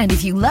 And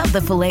if you love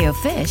the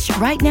Filet-O-Fish,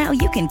 right now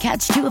you can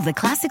catch 2 of the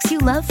classics you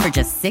love for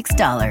just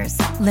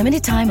 $6.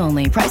 Limited time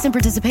only. Price and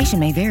participation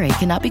may vary.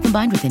 Cannot be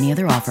combined with any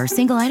other offer.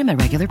 Single item at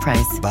regular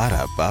price.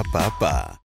 Ba-da-ba-ba-ba.